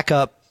to back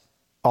up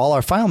all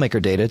our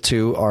FileMaker data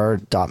to our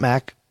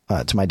 .Mac,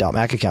 to my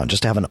 .Mac account,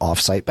 just to have an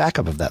offsite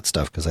backup of that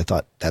stuff because I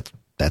thought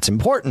that's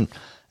important.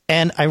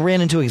 And I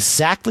ran into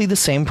exactly the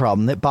same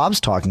problem that Bob's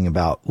talking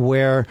about,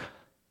 where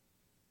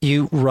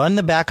you run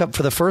the backup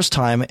for the first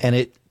time and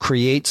it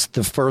creates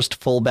the first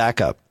full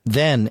backup.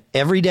 Then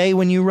every day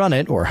when you run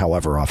it, or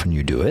however often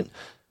you do it,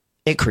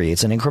 it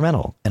creates an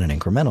incremental and an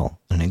incremental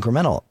and an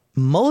incremental.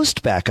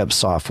 Most backup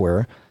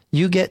software,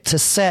 you get to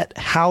set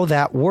how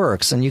that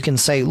works. And you can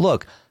say,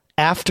 look,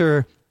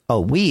 after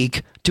a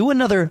week, do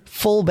another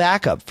full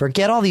backup.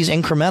 Forget all these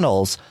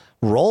incrementals,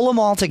 roll them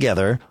all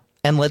together,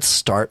 and let's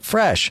start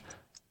fresh.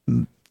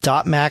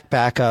 .Mac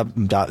backup,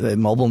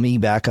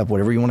 MobileMe backup,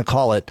 whatever you want to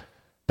call it,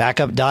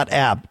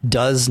 Backup.app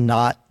does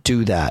not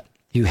do that.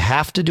 You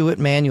have to do it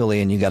manually,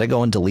 and you got to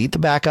go and delete the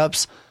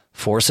backups,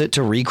 force it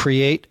to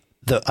recreate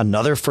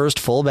another first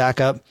full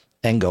backup,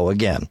 and go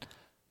again.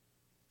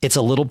 It's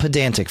a little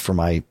pedantic for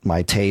my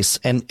taste,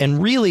 and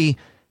really,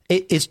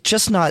 it's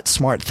just not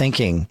smart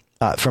thinking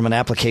from an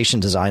application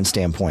design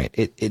standpoint.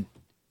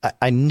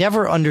 I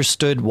never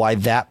understood why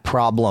that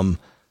problem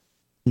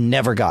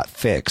never got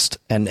fixed,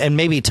 and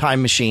maybe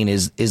Time Machine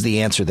is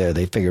the answer there.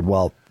 They figured,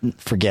 well,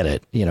 forget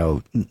it,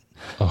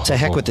 to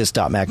heck with this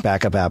 .Mac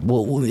backup app.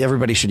 Well,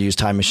 everybody should use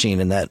Time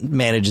Machine, and that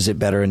manages it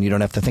better, and you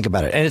don't have to think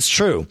about it. And it's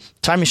true.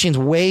 Time Machine's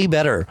way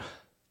better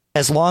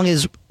as long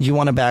as you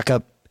want to back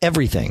up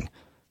everything.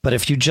 But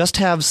if you just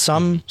have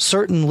some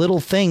certain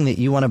little thing that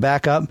you want to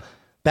back up,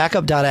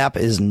 Backup.app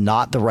is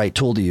not the right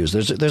tool to use.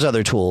 There's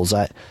other tools.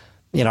 I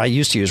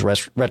used to use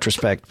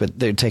Retrospect, but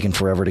they're taking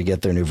forever to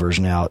get their new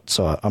version out,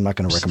 so I'm not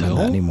going to recommend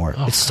that anymore.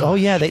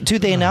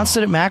 They announced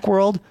it at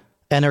Macworld.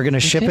 And they're going to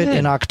ship it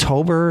in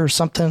October or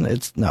something.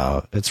 It's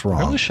wrong.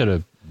 Probably should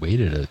have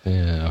waited it.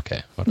 Yeah,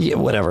 okay. Whatever. Yeah,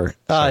 whatever.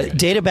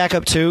 Data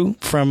Backup 2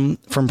 from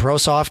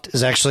ProSoft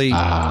is actually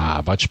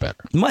much better.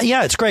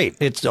 Yeah, it's great.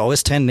 It's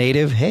OS 10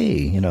 native.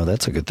 Hey,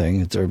 that's a good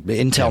thing. It's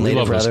Intel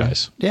native, rather. Those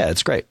guys. Yeah,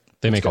 it's great.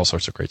 They make all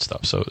sorts of great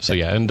stuff. So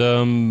yeah. And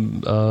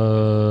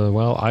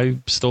I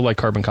still like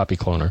Carbon Copy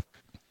Cloner,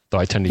 though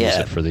I tend to use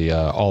it for the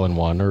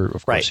all-in-one, or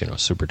of course,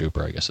 Super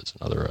Duper. I guess it's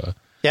another.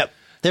 Yep.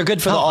 They're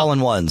good for the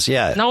all-in-ones,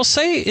 yeah. And I'll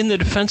say in the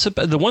defense of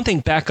the one thing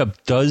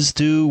Backup does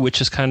do,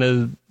 which is kind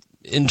of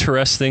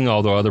interesting,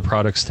 although other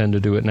products tend to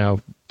do it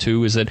now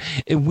too, is that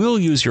it will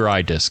use your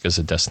iDisk as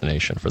a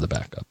destination for the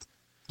backup.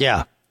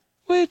 Yeah.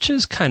 Which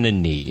is kind of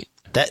neat.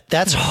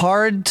 That's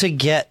hard to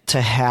get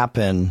to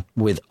happen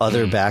with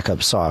other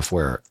backup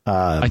software.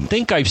 I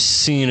think I've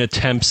seen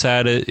attempts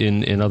at it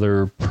in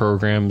other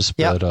programs,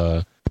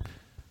 but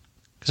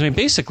because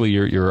basically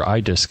your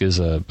iDisk is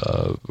a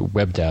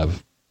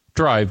WebDAV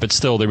drive, but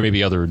still there may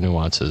be other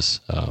nuances.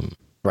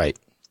 Right.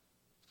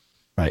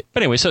 But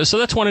anyway, so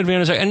that's one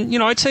advantage. And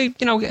I'd say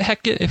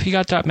heck, if you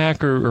got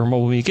 .Mac or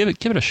MobileMe, give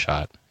it a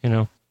shot.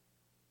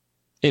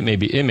 It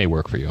may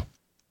work for you.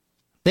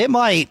 They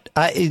might.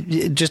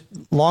 Just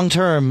long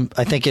term,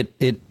 I think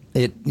it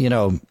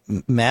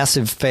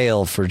massive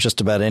fail for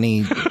just about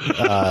any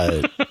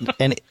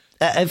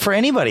for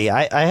anybody.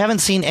 I haven't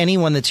seen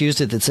anyone that's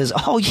used it that says,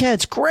 "Oh yeah,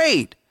 it's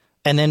great."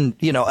 And then,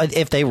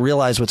 if they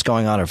realize what's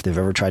going on, or if they've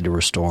ever tried to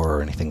restore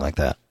or anything like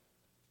that,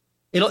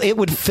 it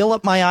would fill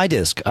up my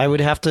iDisk. I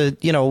would have to,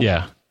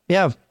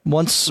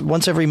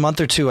 once every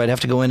month or two, I'd have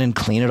to go in and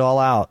clean it all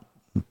out,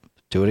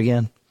 do it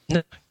again.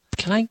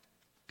 Can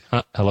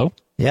I? Hello?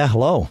 Yeah,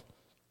 hello.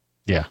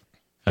 Yeah.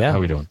 How are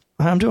we doing?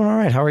 I'm doing all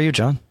right. How are you,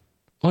 John?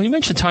 Well, you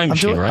mentioned Time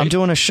Machine, right? I'm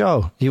doing a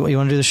show. You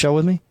want to do the show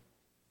with me?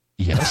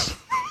 Yes.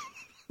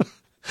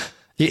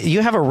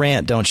 You have a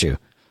rant, don't you?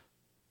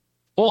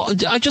 Well,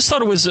 I just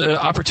thought it was an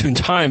opportune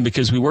time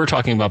because we were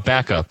talking about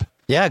backup.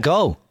 Yeah,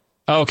 go.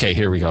 Okay,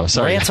 here we go.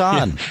 Sorry. Rant's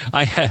on.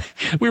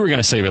 We were going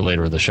to save it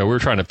later in the show. We were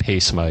trying to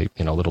pace my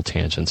little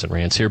tangents and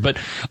rants here. But,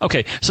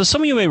 okay, so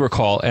some of you may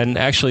recall, and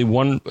actually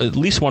at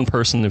least one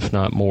person, if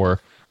not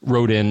more,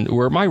 wrote in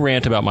where my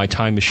rant about my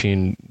Time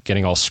Machine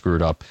getting all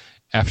screwed up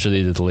after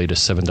they did the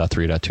latest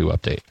 7.3.2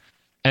 update.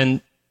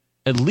 And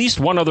at least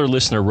one other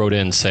listener wrote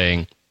in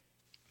saying,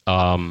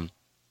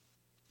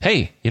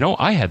 hey,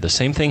 I had the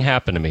same thing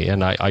happen to me,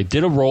 and I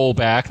did a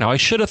rollback. Now, I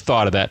should have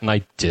thought of that, and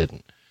I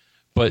didn't.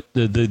 But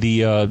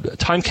the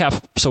time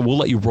cap, so we'll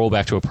let you roll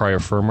back to a prior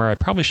firmware. I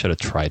probably should have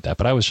tried that,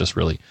 but I was just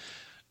really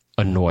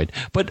annoyed.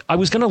 But I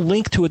was going to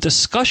link to a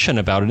discussion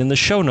about it in the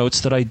show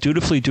notes that I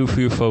dutifully do for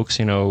you folks,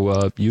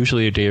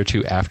 usually a day or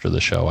two after the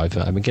show. I've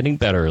been getting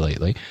better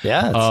lately.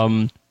 Yeah.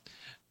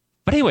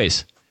 But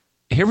anyways,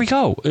 here we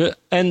go.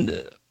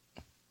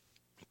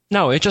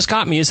 No, it just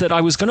got me is that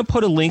I was going to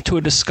put a link to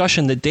a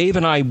discussion that Dave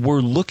and I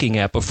were looking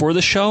at before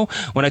the show.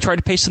 When I tried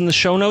to paste it in the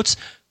show notes,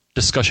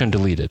 discussion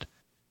deleted.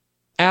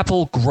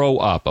 Apple, grow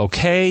up,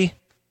 okay?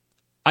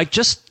 It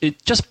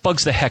just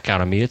bugs the heck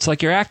out of me. It's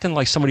like you're acting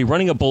like somebody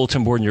running a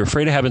bulletin board and you're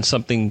afraid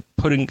of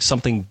putting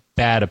something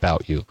bad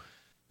about you.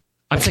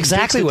 That's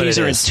exactly what it is.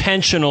 These are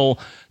intentional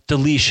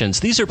deletions.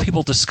 These are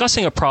people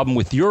discussing a problem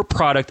with your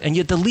product and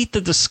you delete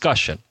the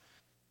discussion.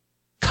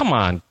 Come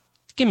on.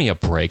 Give me a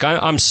break.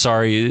 I'm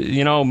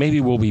sorry.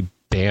 Maybe we'll be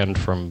banned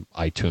from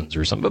iTunes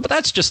or something. But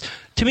that's just,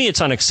 to me,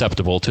 it's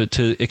unacceptable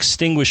to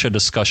extinguish a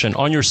discussion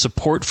on your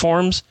support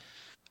forums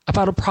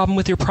about a problem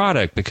with your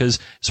product. Because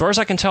as far as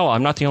I can tell,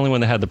 I'm not the only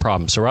one that had the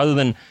problem. So rather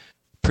than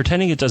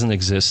pretending it doesn't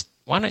exist,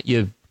 why don't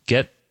you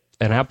get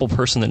an Apple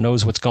person that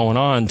knows what's going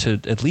on to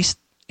at least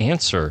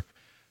answer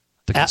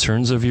the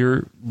concerns of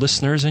your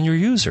listeners and your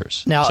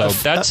users? Now,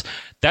 so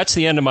that's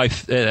the end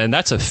of and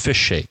that's a fist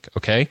shake,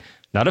 okay?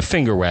 Not a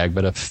finger wag,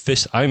 but a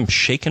fist. I'm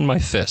shaking my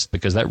fist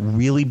because that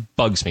really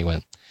bugs me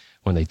when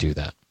they do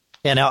that.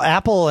 Yeah. Now,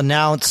 Apple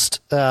announced,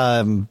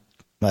 I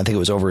think it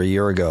was over a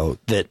year ago,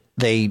 that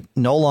they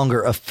no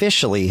longer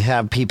officially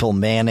have people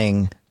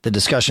manning the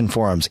discussion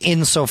forums,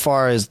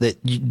 insofar as that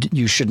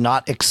you should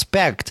not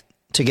expect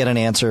to get an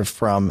answer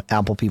from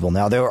Apple people.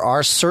 Now, there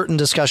are certain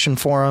discussion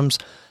forums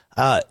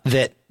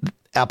that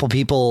Apple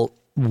people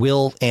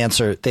will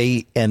answer.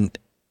 And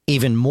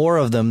even more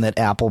of them that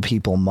Apple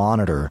people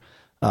monitor.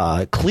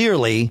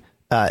 Clearly,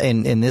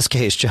 in this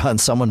case, John,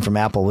 someone from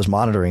Apple was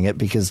monitoring it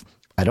because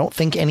I don't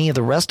think any of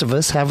the rest of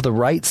us have the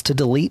rights to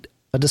delete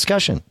a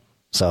discussion.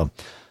 So,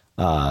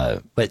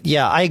 but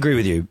yeah, I agree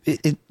with you.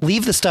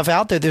 Leave the stuff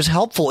out there. There's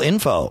helpful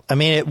info. I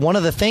mean, one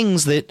of the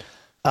things that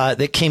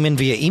came in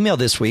via email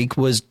this week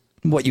was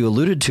what you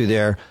alluded to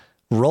there.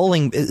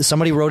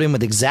 Somebody wrote in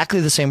with exactly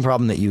the same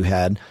problem that you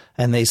had,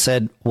 and they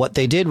said what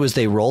they did was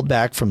they rolled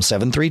back from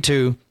 7.3.2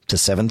 to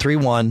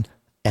 7.3.1,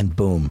 and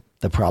boom,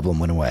 the problem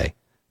went away.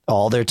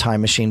 All their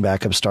Time Machine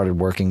backups started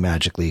working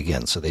magically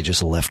again, so they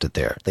just left it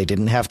there. They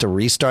didn't have to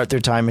restart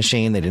their Time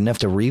Machine. They didn't have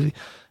to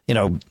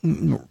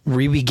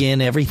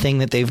re-begin everything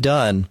that they've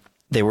done.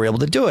 They were able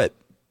to do it.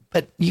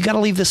 But you got to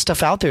leave this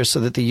stuff out there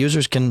so that the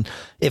users can,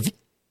 if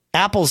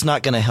Apple's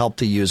not going to help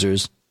the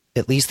users,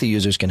 at least the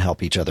users can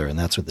help each other, and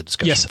that's what the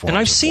discussion forums are for. And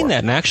I've seen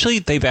that, and actually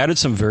they've added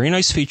some very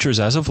nice features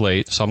as of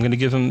late, so I'm going to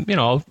give them,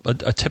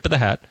 a tip of the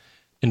hat.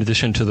 In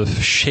addition to the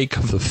shake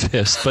of the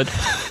fist, but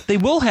they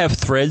will have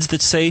threads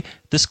that say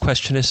this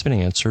question has been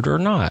answered or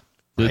not.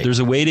 Right. There's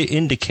a way to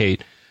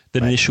indicate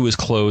that an issue is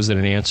closed and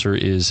an answer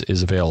is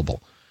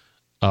available.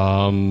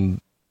 So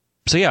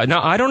yeah,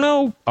 now I don't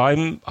know.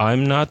 I'm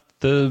not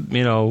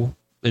the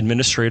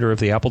administrator of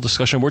the Apple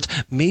discussion boards.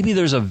 Maybe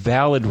there's a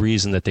valid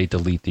reason that they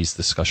delete these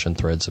discussion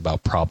threads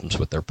about problems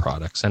with their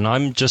products, and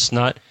I'm just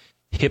not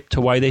hip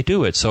to why they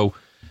do it. So.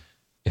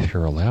 If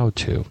you're allowed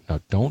to. Now,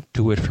 don't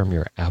do it from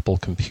your Apple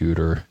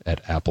computer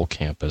at Apple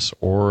campus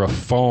or a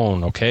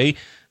phone, okay?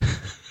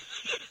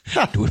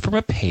 Do it from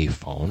a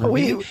payphone. Or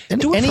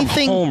do it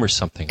from home or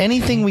something.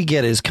 Anything we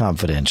get is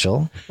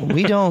confidential.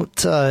 We don't,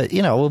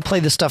 we'll play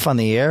the stuff on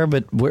the air,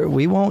 but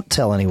we won't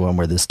tell anyone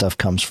where this stuff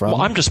comes from.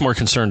 Well, I'm just more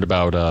concerned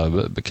about,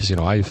 because,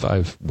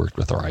 I've worked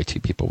with our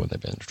IT people when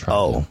they've been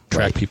trying to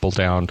track people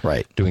down,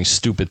 doing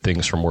stupid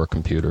things from work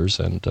computers.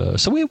 And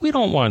so we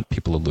don't want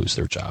people to lose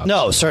their jobs.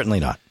 No, certainly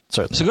not.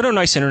 certainly. So go to a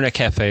nice internet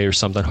cafe or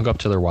something, hook up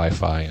to their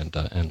Wi-Fi,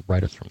 and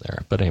write it from there.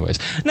 But anyways,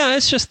 no,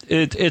 it's just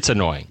it's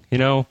annoying.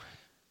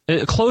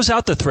 Close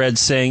out the thread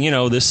saying,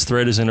 this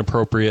thread is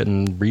inappropriate,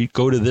 and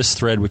go to this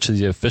thread, which is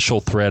the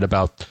official thread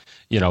about,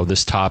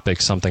 this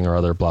topic, something or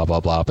other, blah, blah,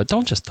 blah. But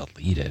don't just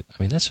delete it.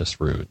 I mean, that's just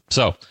rude.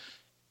 So,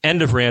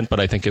 end of rant,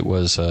 but I think it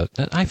was,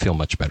 I feel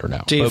much better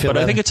now. Do you feel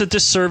better? I think it's a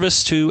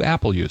disservice to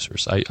Apple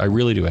users. I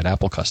really do, and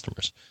Apple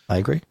customers. I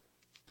agree.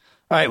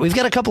 All right, we've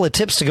got a couple of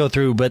tips to go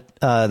through, but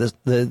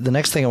the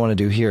next thing I want to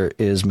do here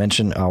is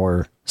mention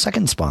our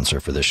second sponsor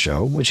for this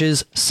show, which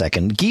is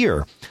Second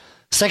Gear.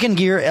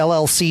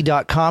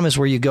 SecondGearLLC.com is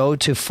where you go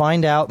to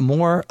find out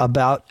more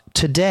about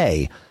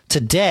Today.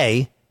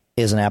 Today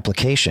is an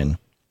application.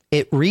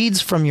 It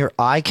reads from your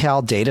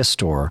iCal data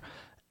store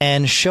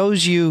and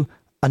shows you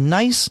a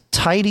nice,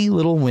 tidy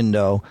little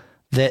window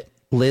that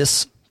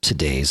lists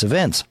today's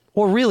events,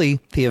 or really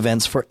the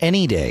events for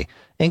any day,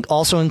 and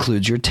also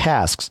includes your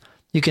tasks.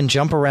 You can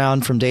jump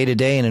around from day to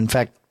day, and in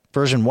fact,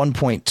 version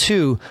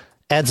 1.2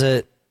 adds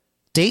a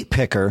date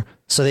picker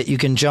so that you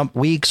can jump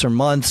weeks or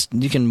months.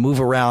 You can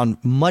move around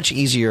much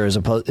easier as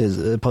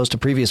opposed to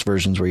previous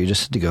versions where you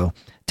just had to go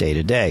day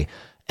to day.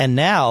 And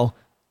now,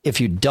 if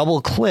you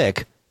double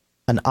click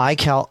an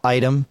iCal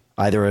item,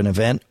 either an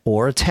event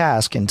or a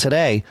task in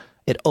Today,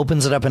 it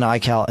opens it up in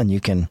iCal and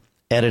you can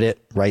edit it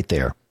right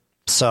there.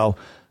 So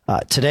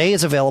Today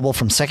is available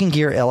from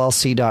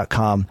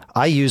SecondGearLLC.com.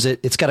 I use it.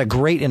 It's got a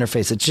great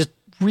interface. It's just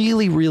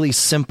really, really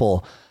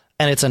simple.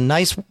 And it's a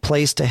nice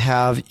place to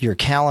have your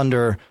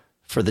calendar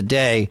for the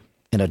day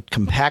in a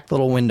compact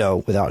little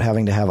window without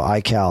having to have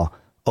iCal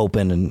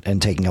open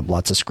and taking up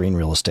lots of screen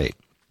real estate.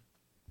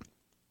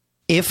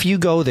 If you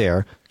go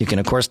there, you can,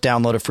 of course,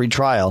 download a free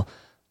trial.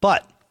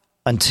 But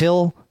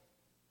until,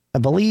 I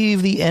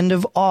believe, the end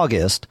of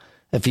August,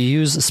 if you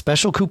use the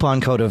special coupon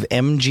code of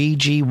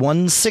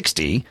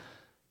MGG160,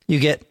 you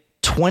get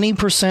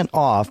 20%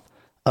 off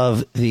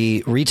of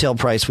the retail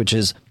price, which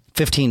is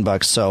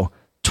 $15. So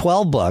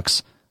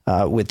 $12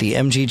 with the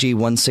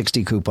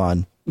MGG160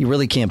 coupon. You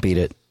really can't beat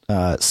it.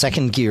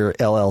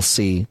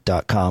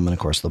 SecondGearLLC.com. And of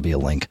course, there'll be a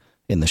link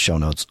in the show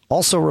notes,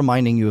 also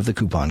reminding you of the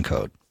coupon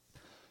code.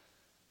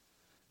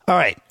 All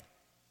right.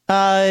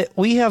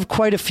 We have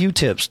quite a few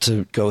tips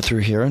to go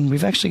through here, and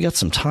we've actually got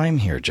some time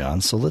here,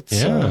 John. So let's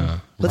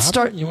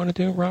start. You want to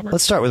do it, Robert?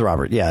 Let's start with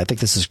Robert. Yeah, I think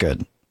this is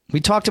good. We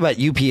talked about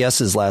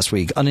UPSs last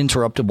week,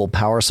 uninterruptible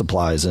power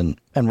supplies, and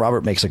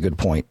Robert makes a good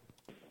point.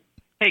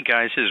 Hey,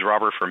 guys, this is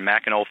Robert from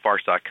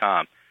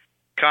MacandOldFarts.com.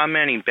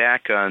 Commenting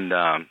back on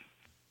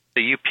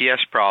the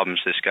UPS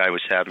problems this guy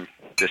was having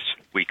this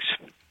week's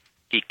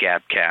Geek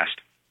Gab cast.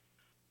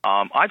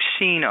 I've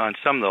seen on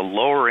some of the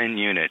lower-end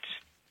units,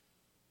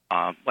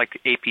 like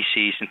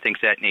APCs and things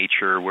of that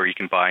nature, where you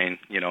can buy in,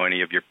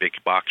 any of your big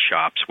box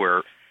shops,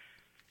 where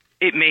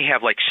it may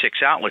have like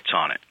 6 outlets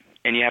on it.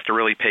 And you have to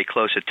really pay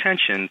close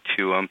attention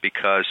to them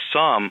because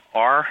some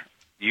are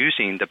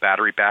using the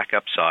battery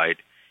backup side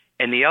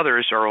and the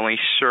others are only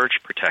surge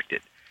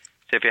protected.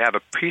 So if you have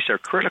a piece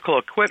of critical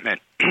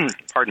equipment,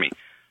 pardon me,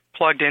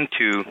 plugged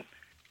into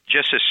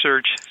just a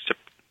surge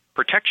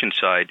protection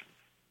side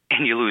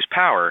and you lose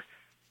power,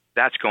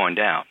 that's going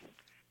down.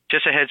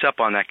 Just a heads up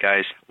on that,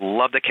 guys.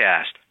 Love the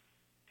cast.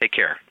 Take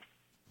care.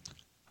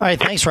 All right,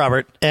 thanks,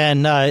 Robert.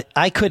 And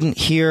I couldn't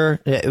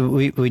hear.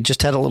 We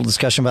just had a little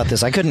discussion about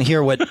this. I couldn't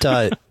hear what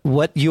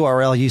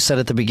URL you said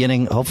at the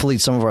beginning. Hopefully,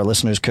 some of our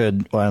listeners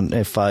could.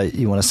 If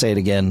you want to say it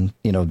again,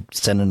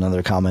 send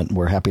another comment.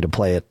 We're happy to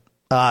play it.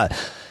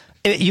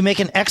 You make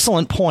an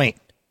excellent point.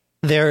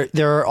 There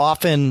are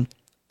often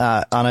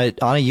on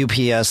a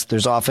UPS.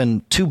 There's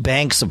often 2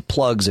 banks of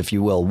plugs, if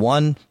you will.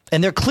 One,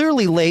 and they're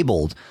clearly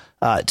labeled.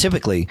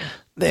 Typically,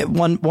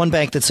 one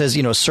bank that says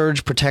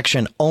surge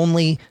protection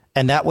only.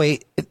 And that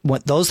way,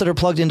 those that are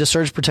plugged into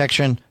surge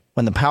protection,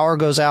 when the power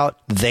goes out,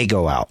 they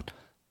go out.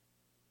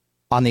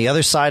 On the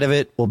other side of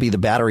it will be the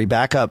battery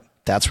backup.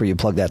 That's where you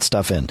plug that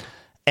stuff in.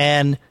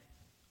 And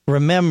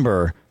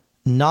remember,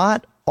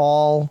 not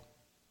all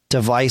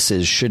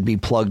devices should be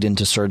plugged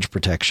into surge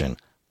protection.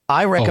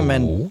 I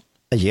recommend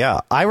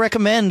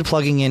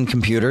plugging in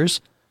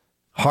computers,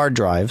 hard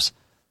drives,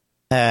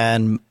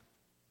 and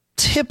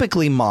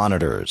typically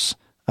monitors.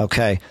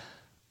 Okay.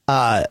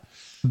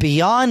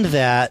 Beyond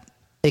that,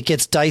 it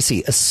gets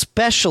dicey,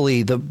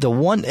 especially the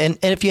one. And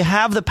if you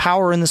have the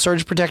power in the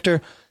surge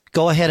protector,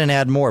 go ahead and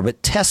add more,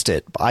 but test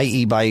it,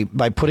 i.e. by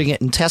putting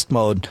it in test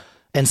mode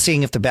and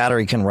seeing if the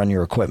battery can run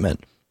your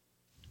equipment.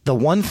 The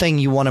one thing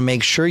you want to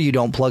make sure you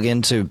don't plug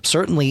into,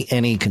 certainly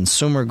any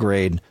consumer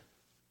grade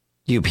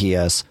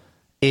UPS,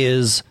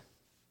 is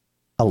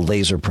a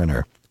laser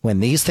printer. When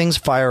these things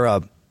fire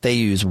up, they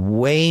use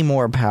way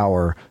more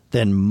power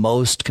than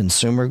most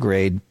consumer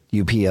grade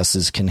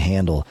UPSs can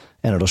handle,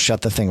 and it'll shut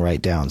the thing right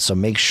down. So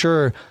make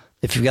sure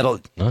if you've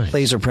got a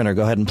laser printer,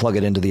 go ahead and plug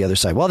it into the other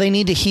side. Well, they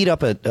need to heat up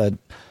that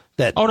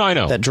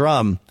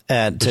drum.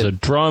 There's a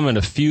drum and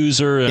a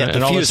fuser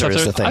and all that stuff.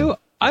 Is the thing.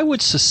 I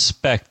would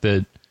suspect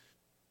that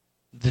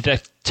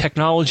the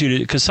technology,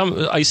 because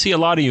I see a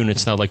lot of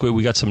units now. Like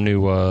we got some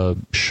new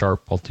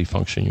Sharp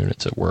multifunction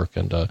units at work,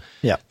 and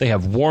they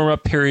have warm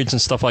up periods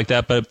and stuff like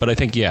that. But I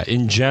think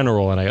in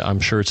general, and I'm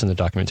sure it's in the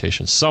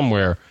documentation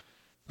somewhere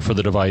for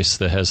the device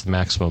that has the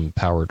maximum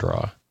power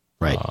draw.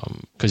 Right.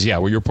 Because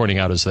what you're pointing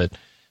out is that,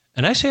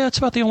 and actually that's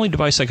about the only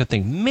device I could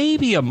think.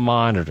 Maybe a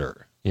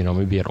monitor,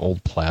 maybe an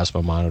old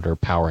plasma monitor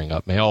powering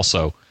up may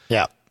also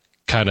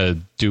kind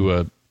of do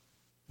a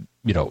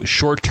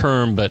short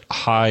term but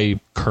high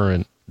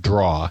current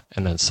draw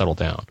and then settle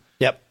down.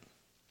 Yep.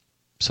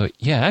 So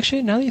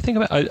actually, now that you think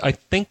about it, I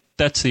think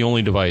that's the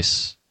only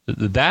device,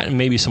 that and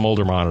maybe some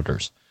older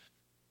monitors.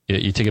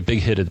 You take a big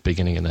hit at the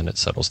beginning and then it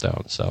settles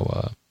down.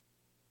 So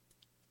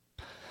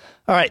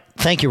all right,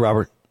 thank you,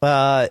 Robert.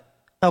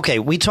 Okay,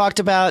 we talked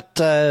about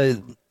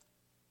the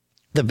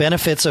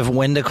benefits of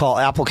when to call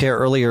AppleCare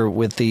earlier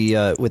with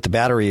the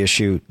battery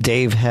issue.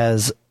 Dave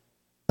has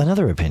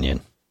another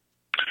opinion.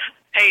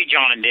 Hey,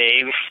 John and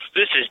Dave.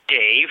 This is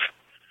Dave.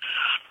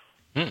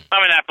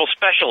 I'm an Apple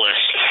specialist.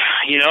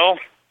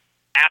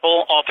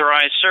 Apple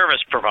authorized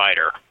service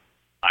provider.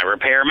 I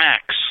repair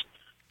Macs.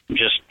 I'm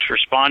just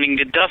responding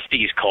to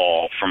Dusty's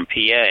call from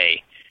PA.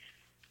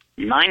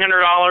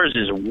 $900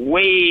 is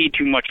way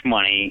too much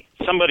money.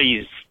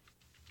 Somebody's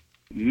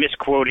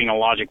misquoting a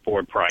logic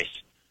board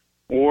price,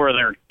 or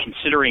they're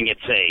considering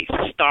it's a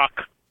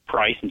stock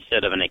price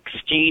instead of an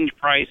exchange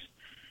price.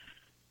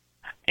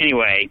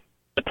 Anyway,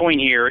 the point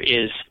here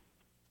is,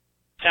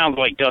 sounds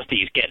like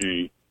Dusty's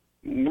getting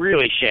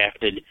really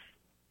shafted.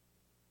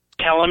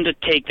 Tell him to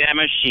take that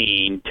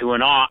machine to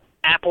an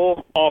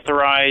Apple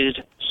authorized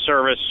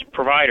service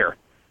provider,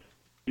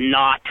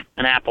 not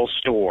an Apple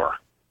store.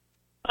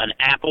 An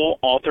Apple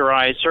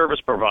authorized service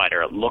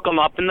provider. Look them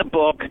up in the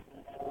book.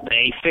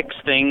 They fix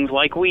things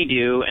like we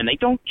do, and they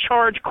don't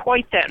charge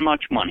quite that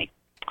much money.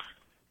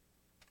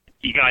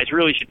 You guys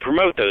really should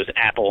promote those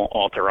Apple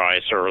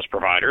authorized service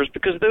providers,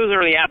 because those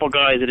are the Apple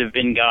guys that have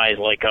been guys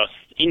like us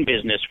in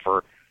business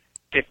for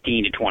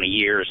 15 to 20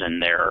 years,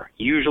 and they're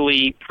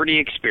usually pretty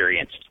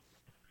experienced.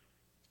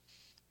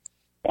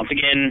 Once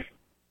again,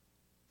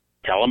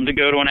 tell them to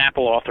go to an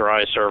Apple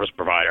authorized service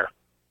provider.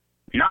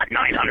 Not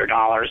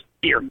 $900.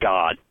 Dear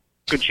God.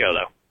 Good show,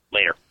 though.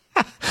 Later.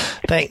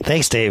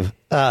 Thanks, Dave.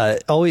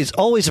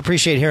 Always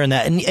appreciate hearing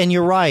that. And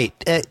you're right.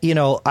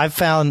 I've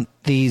found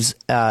these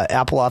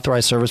Apple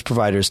authorized service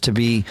providers to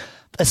be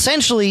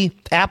essentially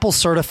Apple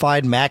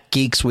certified Mac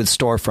geeks with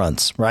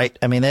storefronts, right?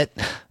 I mean,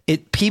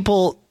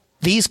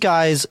 these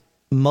guys,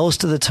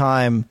 most of the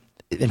time,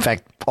 in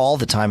fact, all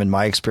the time in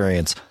my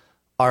experience,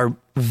 are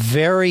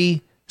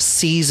very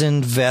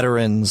seasoned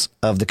veterans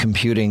of the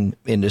computing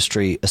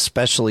industry,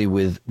 especially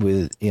with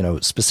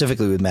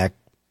specifically with a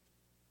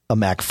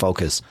Mac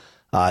focus.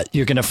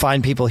 You're going to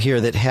find people here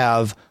that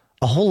have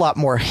a whole lot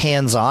more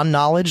hands-on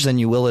knowledge than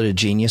you will at a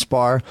Genius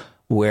Bar,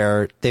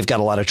 where they've got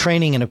a lot of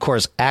training and, of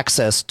course,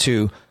 access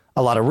to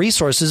a lot of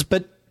resources.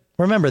 But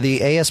remember,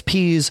 the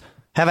ASPs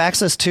have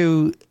access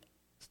to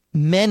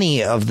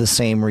many of the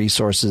same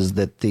resources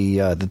that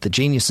the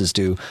geniuses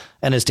do,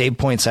 and as Dave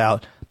points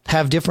out,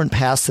 have different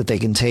paths that they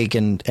can take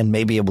and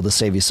may be able to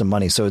save you some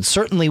money. So it's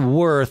certainly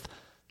worth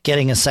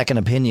getting a second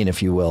opinion,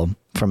 if you will,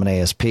 from an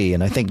ASP.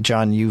 And I think,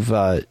 John, you've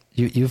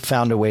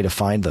found a way to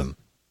find them.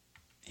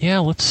 Yeah,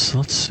 let's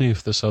see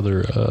if this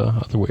other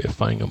way of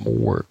finding them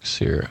works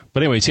here.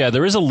 But anyways,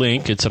 there is a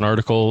link. It's an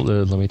article.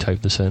 Let me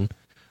type this in.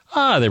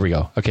 There we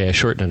go. Okay, I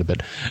shortened it a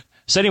bit.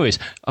 So anyways,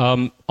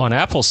 on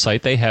Apple's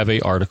site, they have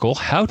an article,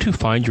 How to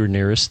Find Your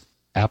Nearest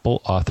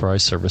Apple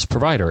Authorized Service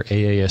Provider,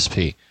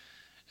 AASP.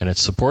 And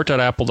it's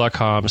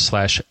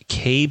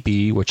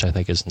support.apple.com/KB, which I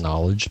think is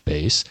knowledge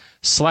base,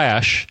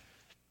 /H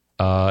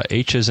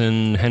as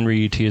in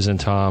Henry, T as in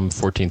Tom,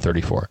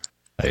 1434.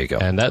 There you go.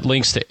 And that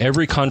links to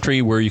every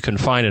country where you can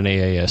find an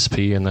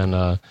AASP and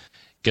then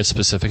get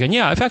specific. And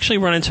I've actually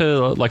run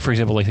into, like, for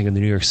example, I think in the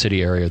New York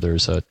City area,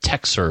 there's a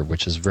TechServe,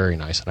 which is very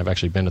nice. And I've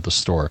actually been to the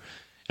store.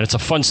 And it's a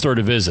fun store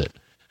to visit.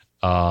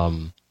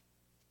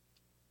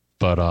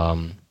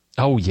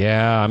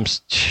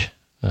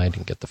 I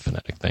didn't get the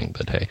phonetic thing,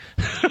 but hey.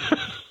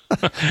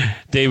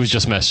 Dave was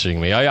just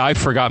messaging me. I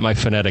forgot my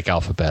phonetic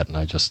alphabet, and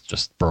I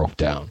just broke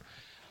down.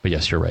 But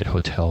yes, you're right.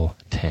 Hotel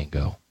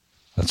Tango.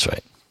 That's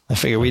right. I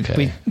figure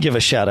we'd give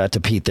a shout out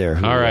to Pete there.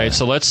 All right,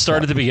 so let's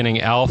start at the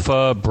beginning.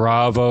 Alpha,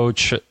 Bravo,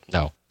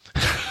 no.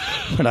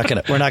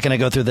 We're not gonna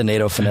go through the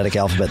NATO phonetic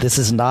alphabet. This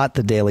is not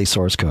the daily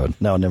source code.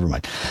 No, never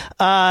mind.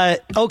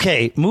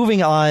 Okay,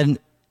 moving on.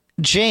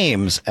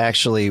 James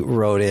actually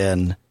wrote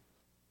in,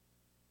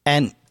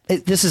 and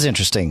this is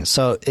interesting.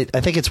 So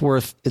I think it's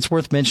worth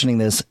mentioning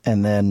this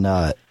and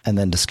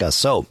then discuss.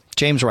 So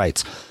James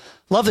writes,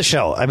 "Love the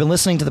show. I've been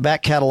listening to the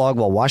back catalog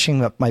while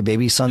washing up my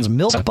baby son's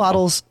milk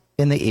bottles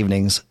in the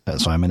evenings,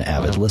 so I'm an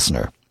avid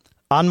listener.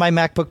 On my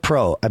MacBook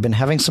Pro, I've been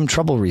having some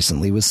trouble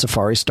recently with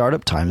Safari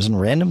startup times and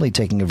randomly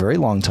taking a very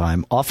long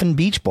time, often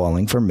beach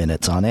balling for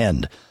minutes on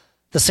end.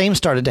 The same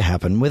started to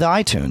happen with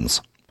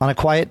iTunes. On a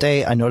quiet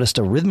day, I noticed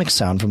a rhythmic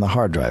sound from the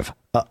hard drive.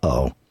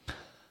 Uh-oh.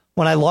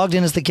 When I logged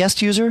in as the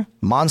guest user,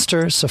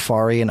 Monster,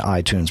 Safari, and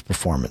iTunes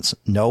performance.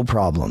 No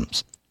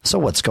problems. So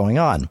what's going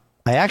on?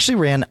 I actually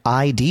ran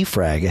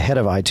iDefrag ahead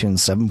of iTunes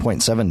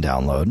 7.7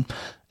 download,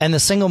 and the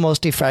single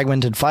most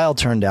defragmented file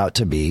turned out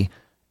to be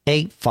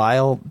a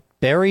file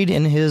buried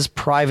in his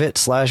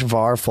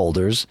private/var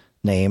folders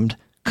named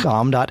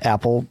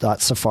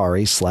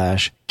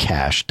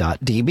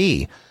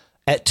com.apple.safari/cache.db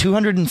at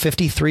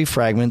 253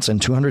 fragments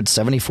and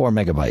 274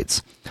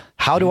 megabytes.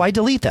 How do I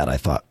delete that? I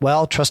thought,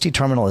 well, Trusty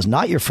Terminal is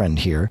not your friend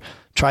here.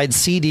 Tried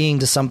CDing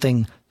to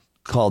something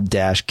called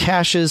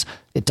 -caches.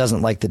 It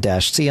doesn't like the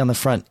 -C on the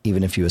front,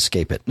 even if you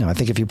escape it. Now, I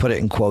think if you put it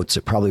in quotes,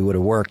 it probably would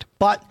have worked,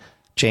 but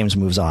James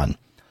moves on.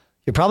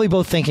 You're probably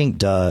both thinking,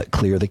 duh,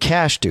 clear the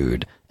cache,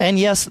 dude. And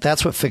yes,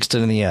 that's what fixed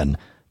it in the end.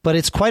 But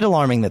it's quite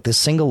alarming that this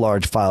single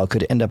large file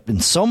could end up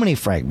in so many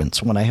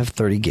fragments when I have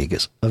 30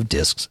 gigs of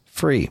disks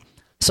free.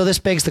 So this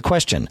begs the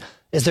question,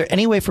 is there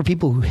any way for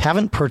people who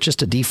haven't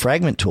purchased a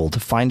defragment tool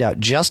to find out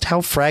just how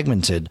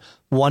fragmented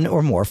one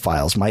or more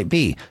files might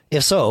be?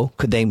 If so,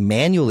 could they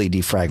manually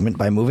defragment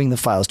by moving the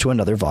files to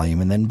another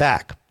volume and then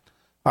back?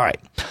 All right.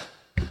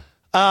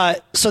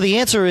 So the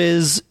answer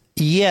is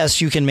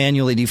yes, you can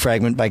manually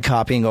defragment by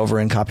copying over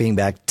and copying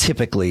back.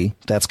 Typically,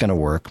 that's going to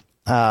work.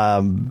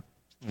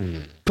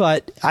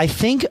 But I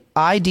think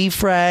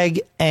iDefrag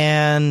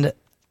and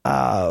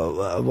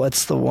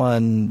what's the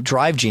one?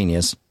 Drive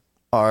Genius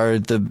are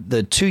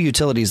the two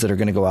utilities that are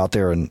going to go out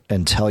there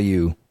and tell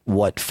you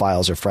what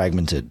files are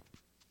fragmented.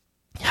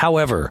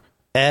 However,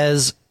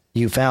 as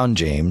you found,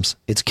 James,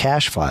 it's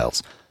cache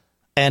files.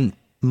 And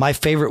my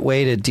favorite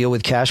way to deal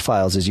with cache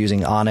files is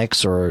using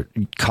Onyx or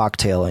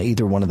Cocktail,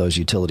 either one of those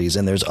utilities.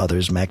 And there's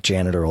others. Mac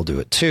Janitor will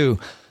do it too,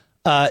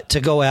 to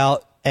go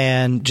out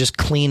and just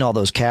clean all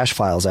those cache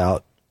files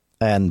out.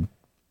 And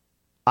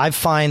I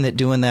find that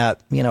doing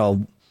that,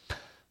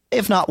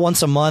 if not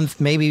once a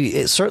month,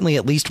 maybe certainly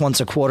at least once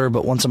a quarter,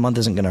 but once a month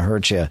isn't going to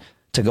hurt you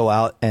to go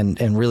out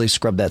and really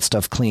scrub that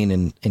stuff clean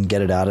and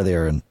get it out of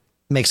there, and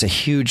makes a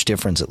huge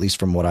difference, at least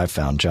from what I've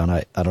found. John,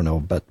 I don't know,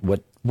 but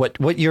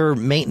what your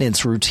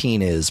maintenance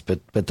routine is, but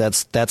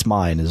that's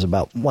mine, is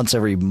about once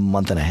every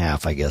month and a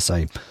half, I guess.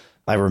 I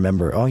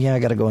remember, oh yeah, I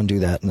got to go and do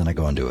that, and then I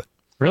go and do it.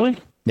 Really?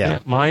 Yeah.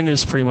 Mine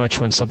is pretty much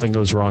when something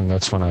goes wrong,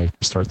 that's when I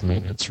start the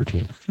maintenance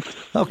routine.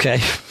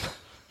 Okay.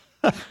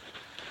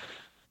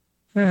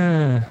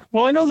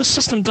 Well, I know the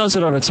system does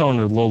it on its own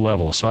at a low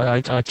level, so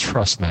I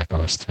trust Mac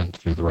OS 10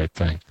 to do the right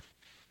thing.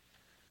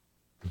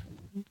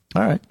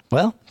 All right.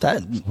 Well,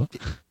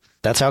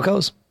 that's how it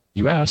goes.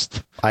 You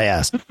asked. I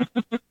asked.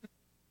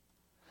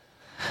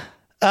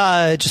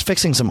 Just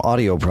fixing some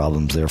audio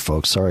problems there,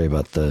 folks. Sorry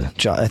about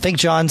I think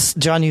John,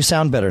 you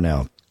sound better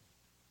now.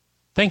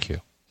 Thank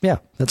you. Yeah,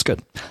 that's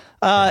good.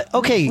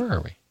 Okay. Where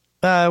are we?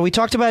 We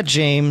talked about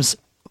James.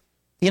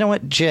 You know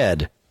what?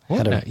 Jed.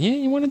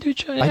 You want to do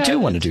Jed? I do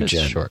want to do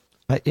Jed. Short.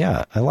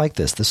 I like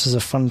this. This is a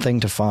fun thing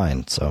to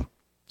find. So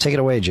take it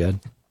away, Jed.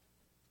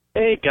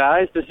 Hey,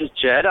 guys. This is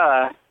Jed.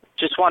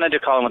 Just wanted to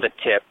call in with a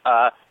tip.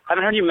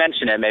 Haven't heard you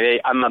mention it. Maybe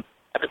I'm an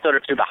episode or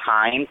two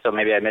behind, so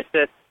maybe I missed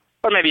it.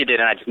 Or maybe you did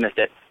and I just missed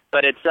it.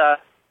 But it's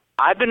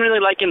I've been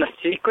really liking the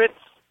Secrets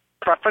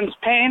preference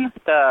pane.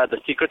 The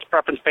Secrets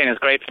preference pane is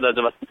great for those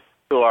of us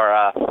who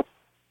are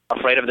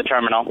afraid of the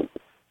terminal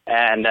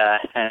and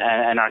our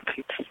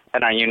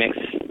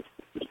Unix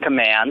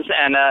commands,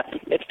 and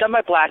it's done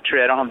by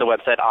Blacktree. I don't have the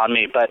website on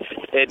me, but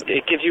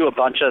it gives you a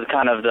bunch of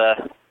kind of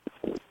the,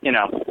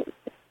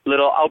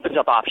 little opens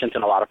up options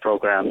in a lot of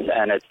programs,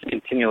 and it's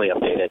continually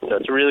updated. So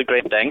it's a really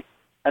great thing.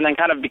 And then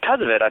kind of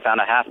because of it, I found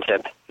a half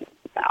tip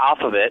off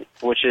of it,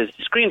 which is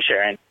screen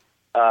sharing.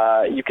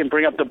 You can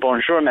bring up the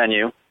Bonjour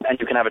menu, and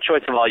you can have a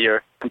choice of all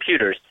your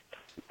computers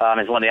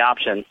is one of the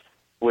options,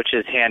 which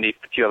is handy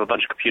if you have a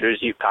bunch of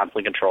computers you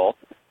constantly control,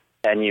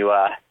 and you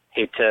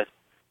hate to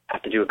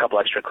have to do a couple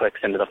extra clicks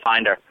into the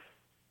Finder.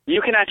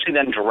 You can actually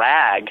then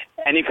drag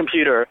any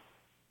computer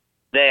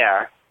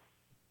there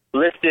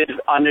listed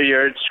under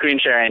your screen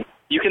sharing.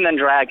 You can then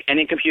drag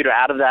any computer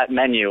out of that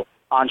menu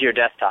onto your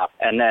desktop,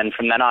 and then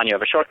from then on you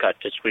have a shortcut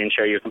to screen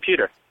share your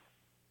computer.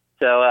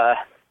 So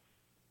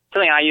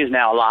something I use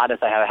now a lot is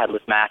I have a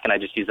headless Mac, and I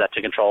just use that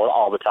to control it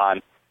all the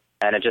time,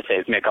 and it just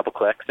saves me a couple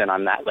clicks, and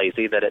I'm that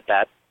lazy that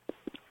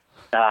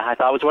I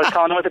thought it was worth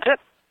calling with a tip.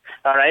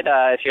 All right,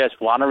 if you guys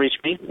want to reach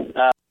me.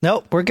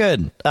 Nope, we're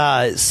good.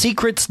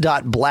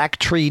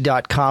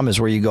 Secrets.blacktree.com is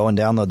where you go and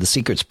download the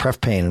Secrets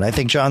Pref pane. And I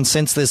think, John,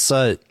 since this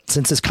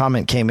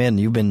comment came in,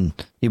 you've been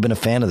a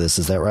fan of this.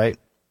 Is that right?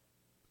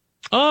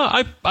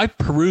 I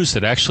perused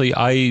it. Actually,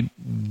 I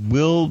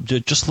will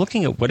just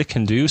looking at what it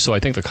can do. So I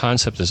think the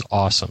concept is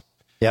awesome.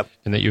 Yep.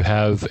 And that you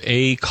have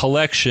a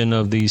collection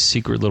of these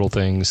secret little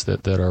things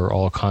that are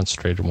all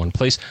concentrated in one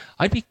place.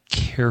 I'd be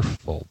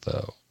careful,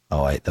 though.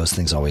 Oh, those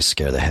things always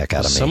scare the heck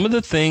out of me. Some of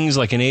the things,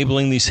 like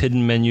enabling these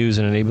hidden menus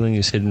and enabling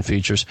these hidden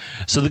features.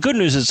 So the good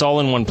news is it's all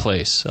in one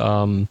place.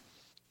 The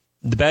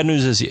bad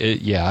news is,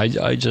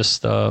 I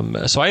just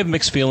so I have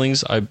mixed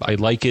feelings. I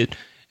like it,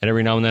 and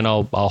every now and then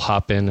I'll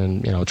hop in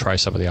and try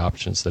some of the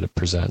options that it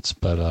presents.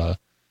 But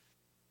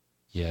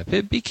Yeah,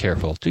 be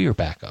careful. Do your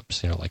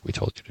backups, like we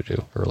told you to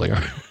do earlier.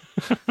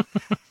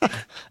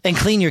 And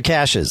clean your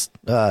caches,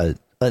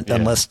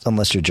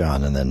 unless you're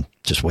John, and then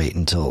just wait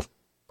until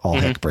all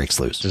heck breaks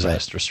loose.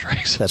 Disaster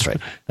strikes. That's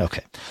right.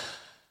 Okay.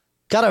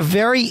 Got a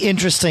very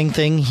interesting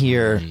thing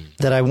here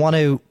that I want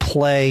to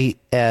play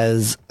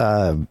as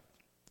kind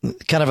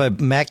of a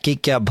Mac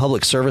Geek Gab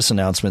public service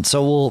announcement.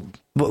 So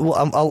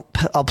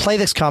I'll play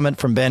this comment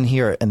from Ben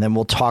here, and then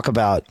we'll talk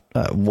about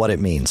what it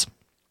means.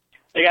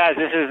 Hey guys,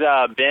 this is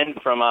Ben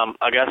from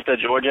Augusta,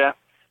 Georgia,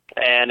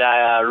 and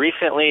I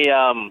recently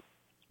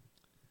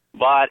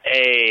bought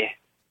a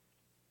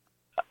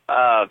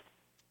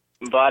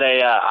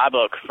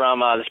iBook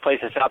from this place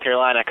in South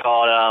Carolina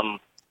called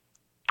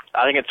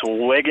I think it's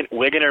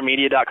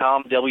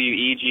WegenerMedia.com,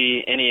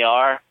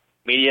 WEGNER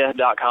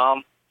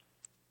media.com,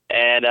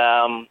 and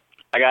I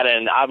got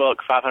an iBook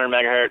 500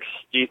 megahertz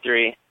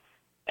G3,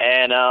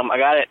 and I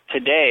got it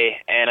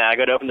today, and I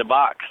go to open the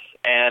box,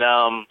 and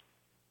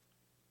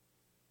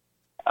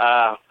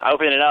I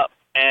open it up,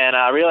 and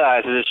I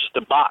realize it's just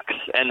a box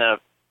and the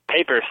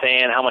paper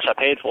saying how much I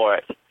paid for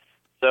it.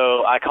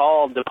 So I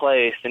called the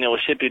place, and it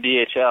was shipped to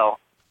DHL,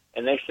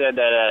 and they said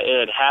that it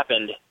had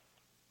happened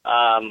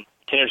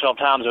 10 or 12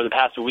 times over the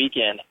past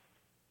weekend.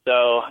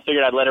 So I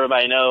figured I'd let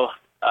everybody know.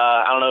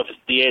 I don't know if it's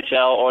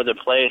DHL or the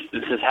place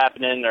this is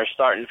happening or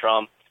starting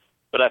from,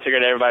 but I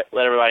figured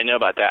let everybody know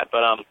about that.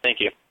 But thank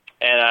you.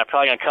 And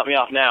probably going to cut me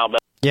off now. But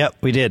Yep,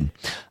 we did.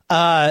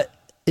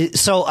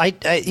 So I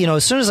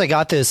as soon as I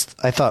got this,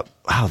 I thought,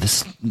 wow,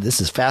 this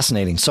is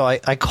fascinating. So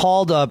I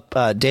called up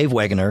Dave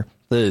Wegener,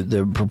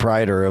 the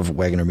proprietor of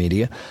Wegener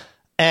Media,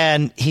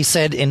 and he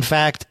said, in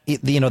fact,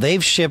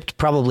 they've shipped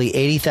probably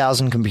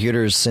 80,000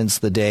 computers since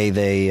the day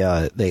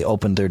they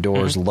opened their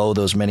doors low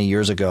those many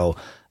years ago.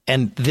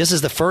 And this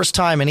is the first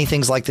time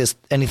anything like this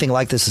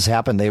has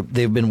happened.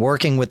 They've been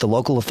working with the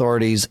local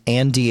authorities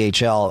and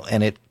DHL,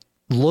 and it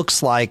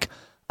looks like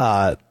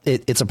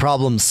it's a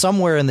problem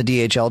somewhere in the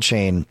DHL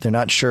chain. They're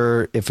not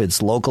sure if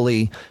it's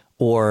locally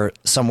or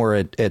somewhere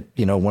at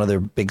one of their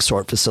big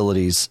sort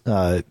facilities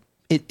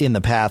in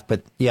the path.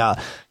 But yeah,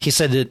 he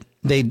said that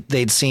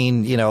they'd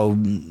seen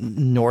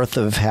north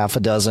of half a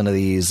dozen of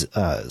these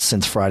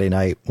since Friday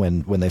night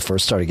when they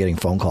first started getting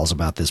phone calls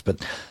about this. But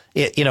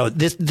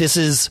this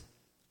is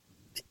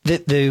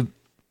the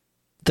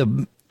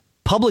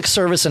public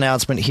service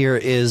announcement here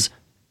is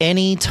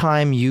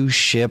anytime you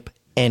ship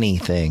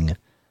anything,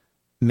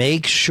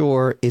 make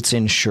sure it's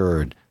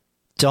insured.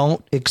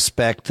 Don't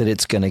expect that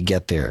it's going to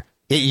get there.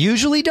 It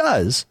usually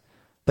does,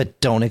 but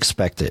don't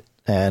expect it.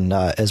 And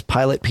as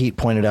Pilot Pete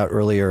pointed out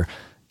earlier,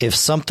 if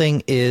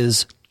something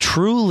is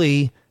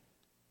truly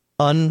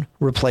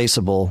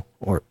unreplaceable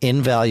or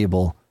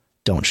invaluable,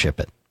 don't ship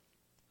it.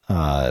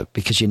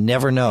 Because you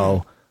never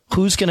know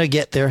who's going to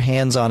get their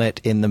hands on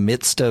it in the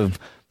midst of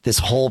this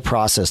whole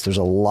process. There's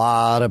a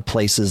lot of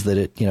places that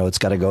it's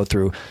got to go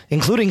through,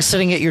 including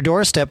sitting at your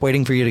doorstep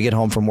waiting for you to get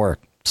home from work.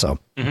 So,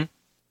 I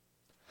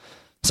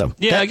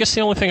guess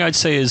the only thing I'd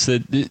say is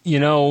that,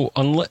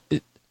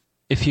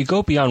 if you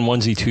go beyond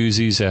onesie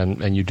twosies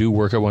and you do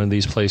work at one of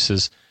these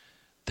places,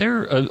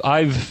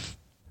 I've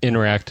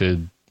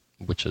interacted,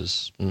 which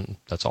is,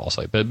 that's all I'll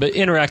say, but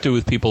interacted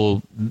with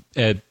people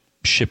at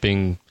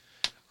shipping,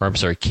 or I'm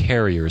sorry,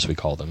 carriers, we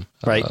call them,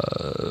 right?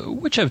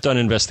 Which have done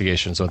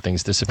investigations on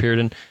things disappeared,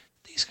 and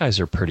these guys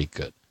are pretty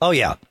good. Oh,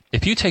 yeah.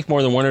 If you take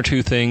more than one or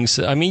two things,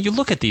 I mean, you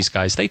look at these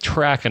guys, they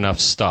track enough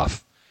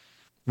stuff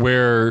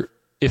where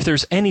if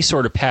there's any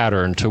sort of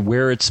pattern to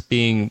where it's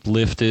being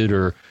lifted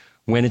or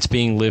when it's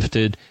being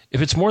lifted,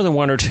 if it's more than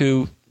one or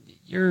two,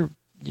 you're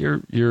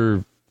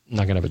not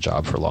going to have a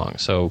job for long.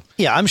 So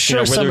yeah, I'm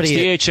sure whether somebody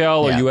it's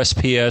DHL or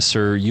USPS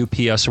or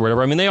UPS or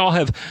whatever. I mean, they all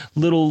have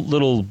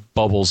little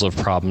bubbles of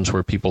problems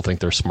where people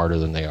think they're smarter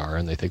than they are,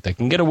 and they think they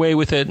can get away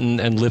with it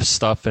and lift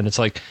stuff. And it's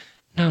like,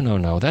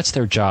 no, that's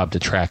their job to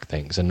track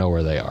things and know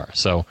where they are.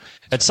 So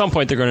at some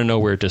point they're going to know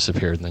where it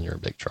disappeared, and then you're in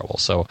big trouble.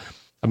 So,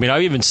 I mean,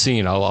 I've even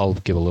seen. I'll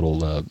give a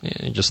little,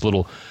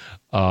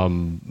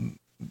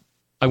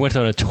 I went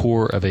on a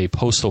tour of a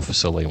postal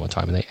facility one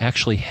time, and they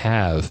actually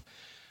have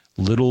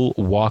little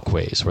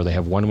walkways where they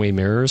have one-way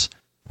mirrors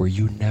where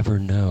you never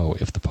know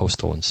if the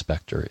postal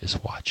inspector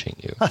is watching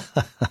you.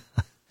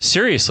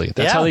 Seriously,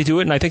 that's how they do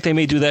it, and I think they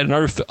may do that in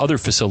other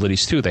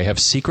facilities too. They have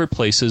secret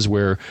places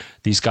where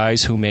these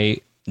guys who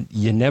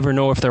you never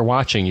know if they're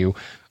watching you,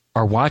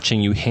 are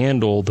watching you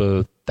handle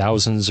the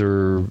thousands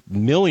or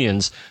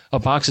millions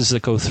of boxes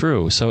that go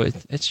through. So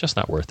it's just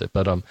not worth it.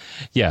 But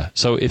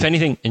so if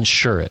anything,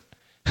 insure it.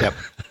 Yep.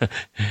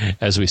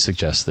 As we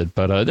suggested,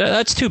 but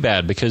that's too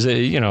bad because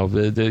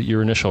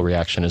your initial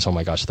reaction is, oh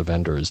my gosh, the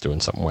vendor is doing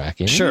something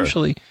wacky. And sure.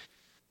 Usually,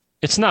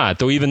 it's not.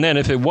 Though even then,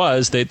 if it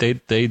was,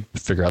 they'd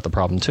figure out the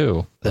problem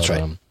too. That's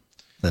right.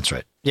 That's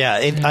right.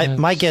 Yeah.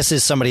 My guess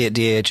is somebody at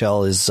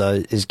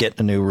DHL is getting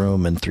a new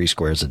room and 3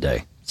 squares a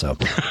day. So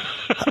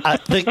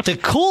the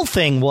cool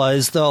thing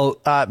was, though,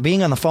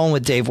 being on the phone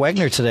with Dave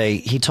Wegener today,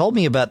 he told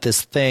me about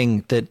this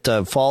thing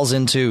that falls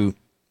into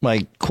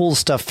my cool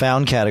stuff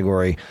found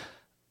category.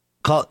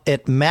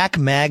 at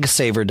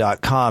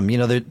MacMagSaver.com. You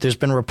know, there's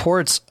been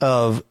reports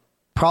of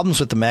problems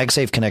with the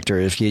MagSafe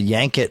connector. If you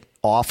yank it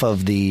off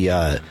of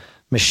the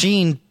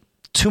machine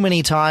too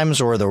many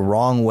times or the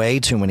wrong way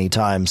too many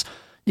times,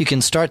 you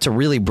can start to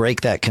really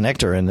break that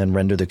connector and then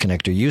render the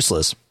connector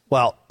useless.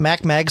 Well,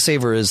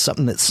 MacMagSaver is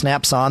something that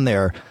snaps on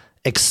there,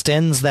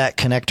 extends that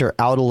connector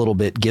out a little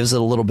bit, gives it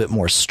a little bit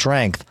more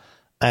strength,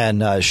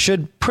 and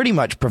should pretty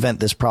much prevent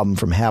this problem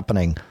from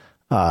happening.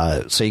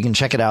 So you can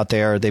check it out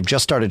there. They've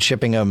just started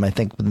shipping them, I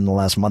think, within the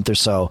last month or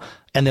so.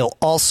 And they'll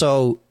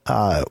also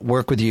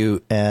work with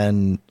you,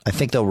 and I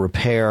think they'll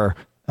repair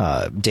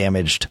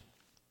damaged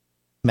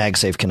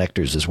MagSafe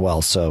connectors as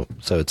well. So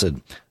it's a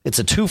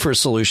twofer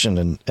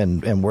solution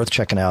and worth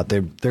checking out.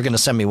 They're going to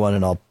send me one,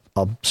 and I'll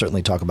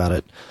certainly talk about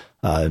it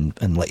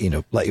and let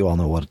you all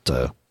know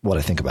what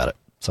I think about it.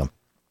 So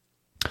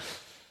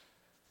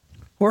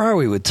where are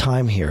we with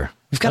time here?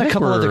 We've got a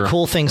couple other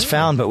cool things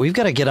found, but we've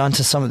got to get on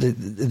to some of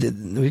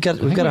we've got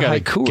a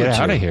haiku. Get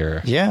out of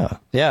here.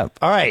 Yeah.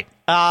 All right.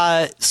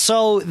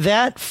 So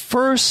that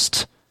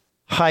first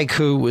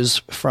haiku was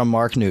from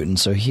Mark Newton,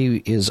 so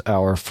he is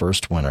our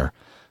first winner.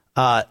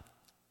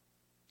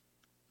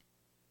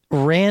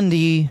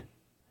 Randy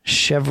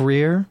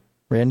Chevrier.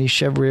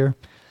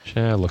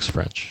 Yeah, looks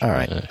French. All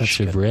right.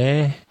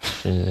 Chevrier.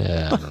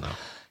 I don't know.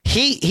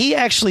 He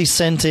actually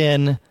sent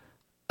in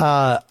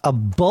a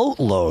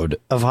boatload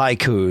of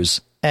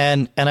haikus,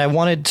 and I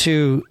wanted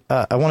to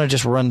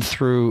just run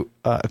through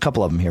a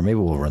couple of them here. Maybe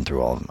we'll run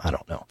through all of them. I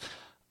don't know.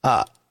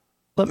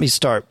 Let me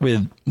start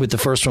with the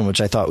first one, which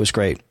I thought was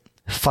great.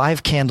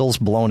 5 candles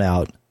blown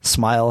out.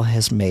 Smile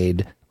has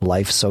made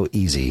life so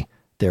easy.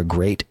 They're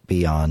great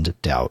beyond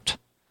doubt.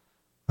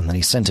 And then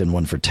he sent in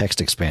one for Text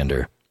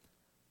Expander.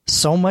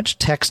 So much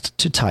text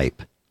to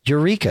type.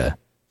 Eureka.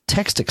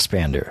 Text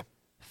Expander.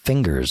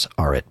 Fingers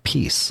are at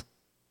peace.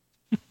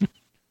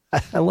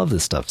 I love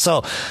this stuff.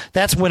 So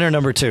that's winner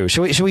number 2.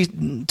 Should we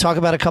talk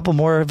about a couple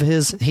more of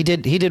his? He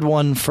did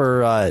one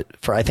for I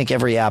think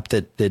every app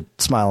that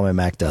Smile on my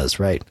Mac does,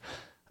 right?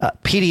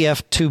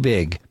 PDF too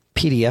big.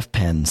 PDF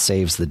pen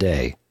saves the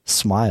day.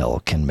 Smile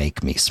can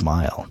make me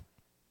smile.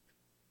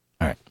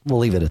 All right, we'll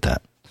leave it at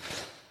that.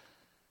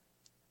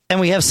 And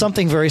we have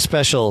something very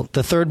special.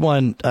 The third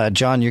one,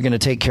 John, you're going to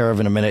take care of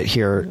in a minute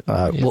here.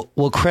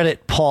 We'll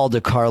credit Paul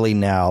DeCarli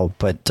now,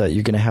 but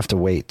you're going to have to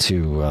wait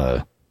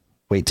to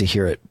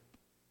hear it.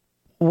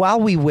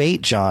 While we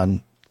wait,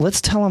 John,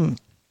 let's tell him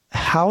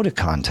how to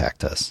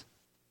contact us.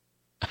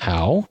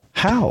 How?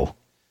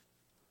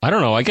 I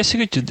don't know. I guess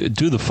you could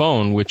do the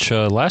phone, which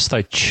last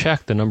I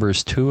checked, the number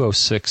is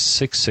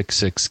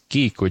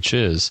 206-666-GEEK, which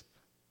is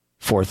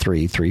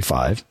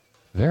 4335.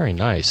 Very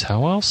nice.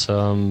 How else?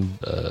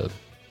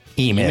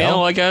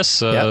 Email, I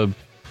guess. Yep.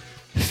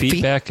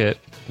 Feedback at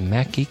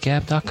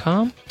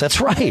MacGeekGab.com.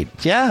 That's right.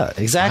 Yeah,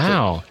 exactly.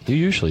 Wow. You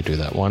usually do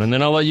that one. And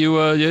then I'll let you...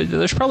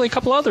 there's probably a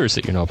couple others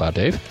that you know about,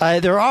 Dave.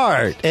 There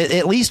are.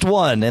 At least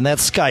one, and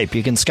that's Skype.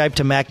 You can Skype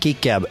to Mac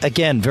Geek Gab.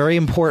 Again, very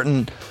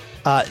important.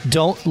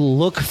 Don't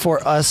look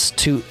for us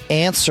to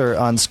answer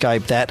on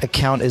Skype. That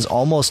account is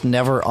almost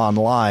never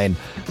online.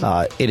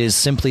 It is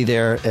simply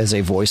there as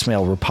a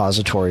voicemail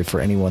repository for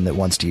anyone that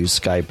wants to use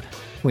Skype.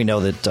 We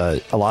know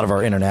that a lot of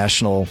our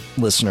international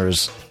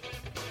listeners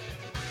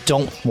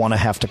don't want to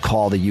have to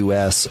call the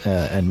U.S.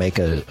 And make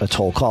a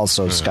toll call,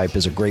 so Skype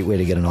is a great way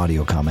to get an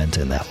audio comment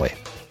in that way.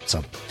 So,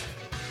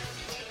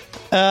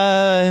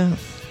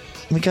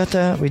 we got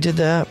that. We did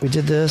that. We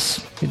did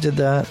this. We did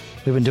that.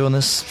 We've been doing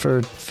this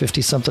for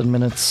 50-something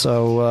minutes.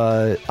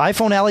 So,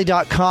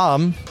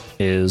 iPhoneAlley.com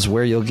is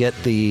where you'll get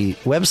the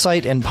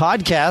website and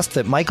podcast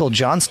that Michael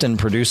Johnston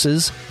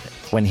produces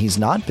when he's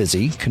not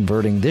busy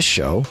converting this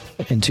show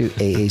into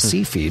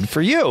AAC feed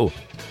for you.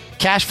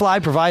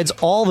 CacheFly provides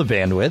all the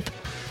bandwidth.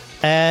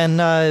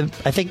 And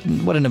I think,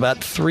 in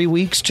about 3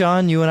 weeks,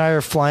 John, you and I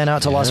are flying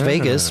out to Las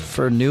Vegas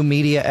for New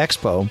Media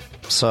Expo.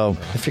 So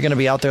if you're going to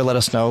be out there, let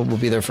us know. We'll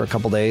be there for a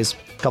couple days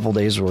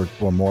or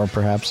more,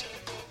 perhaps.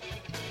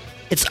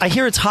 I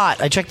hear it's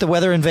hot. I checked the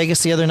weather in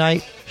Vegas the other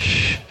night.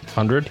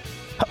 100?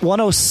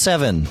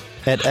 107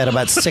 at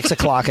about 6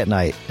 o'clock at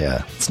night.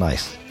 Yeah, it's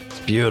nice. It's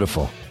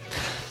beautiful.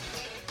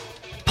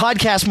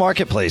 Podcast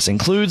Marketplace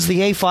includes the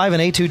A5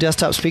 and A2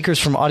 desktop speakers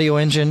from Audio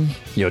Engine,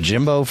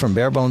 Yojimbo from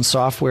Barebones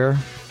Software,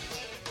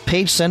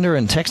 Page Sender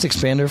and Text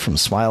Expander from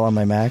Smile on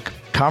My Mac,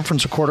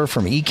 Conference Recorder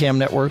from Ecamm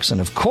Networks, and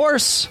of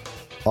course,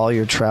 all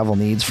your travel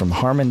needs from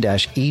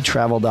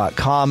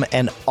Harman-eTravel.com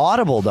and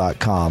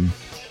Audible.com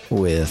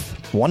with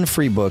one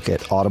free book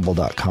at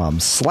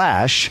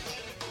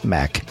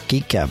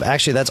audible.com/MacGeekGab.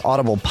 Actually, that's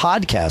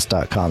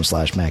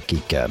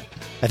audiblepodcast.com/MacGeekGab.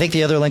 I think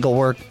the other link will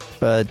work,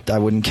 but I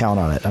wouldn't count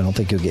on it. I don't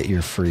think you'll get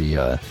your free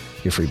book.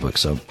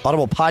 So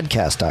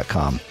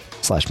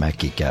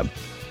audiblepodcast.com/MacGeekGab.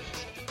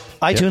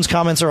 iTunes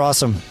comments are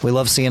awesome. We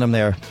love seeing them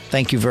there.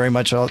 Thank you very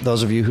much,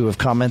 those of you who have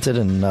commented.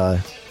 And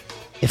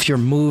if you're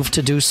moved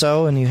to do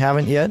so and you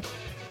haven't yet,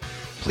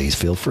 please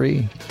feel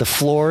free. The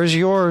floor is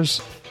yours.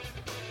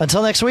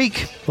 Until next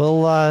week,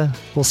 we'll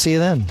see you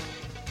then.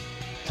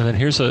 And then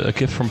here's a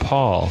gift from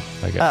Paul,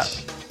 I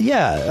guess.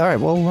 Yeah. All right.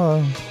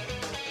 Well,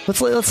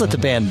 let's let the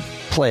band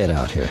play it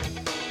out here.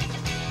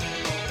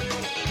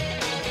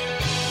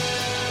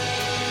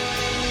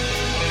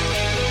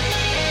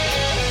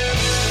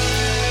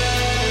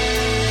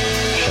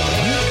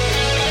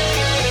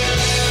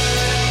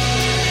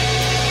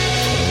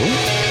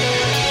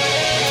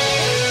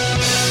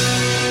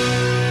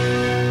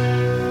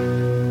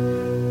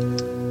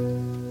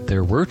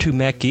 There were two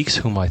Mac geeks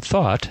whom I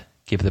thought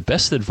gave the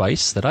best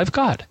advice that I've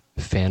got.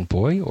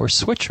 Fanboy or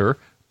switcher,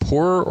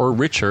 poorer or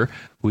richer,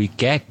 we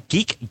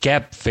Geek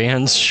Gab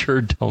fans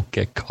sure don't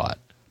get caught.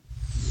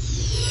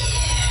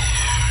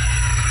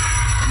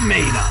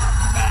 Made up.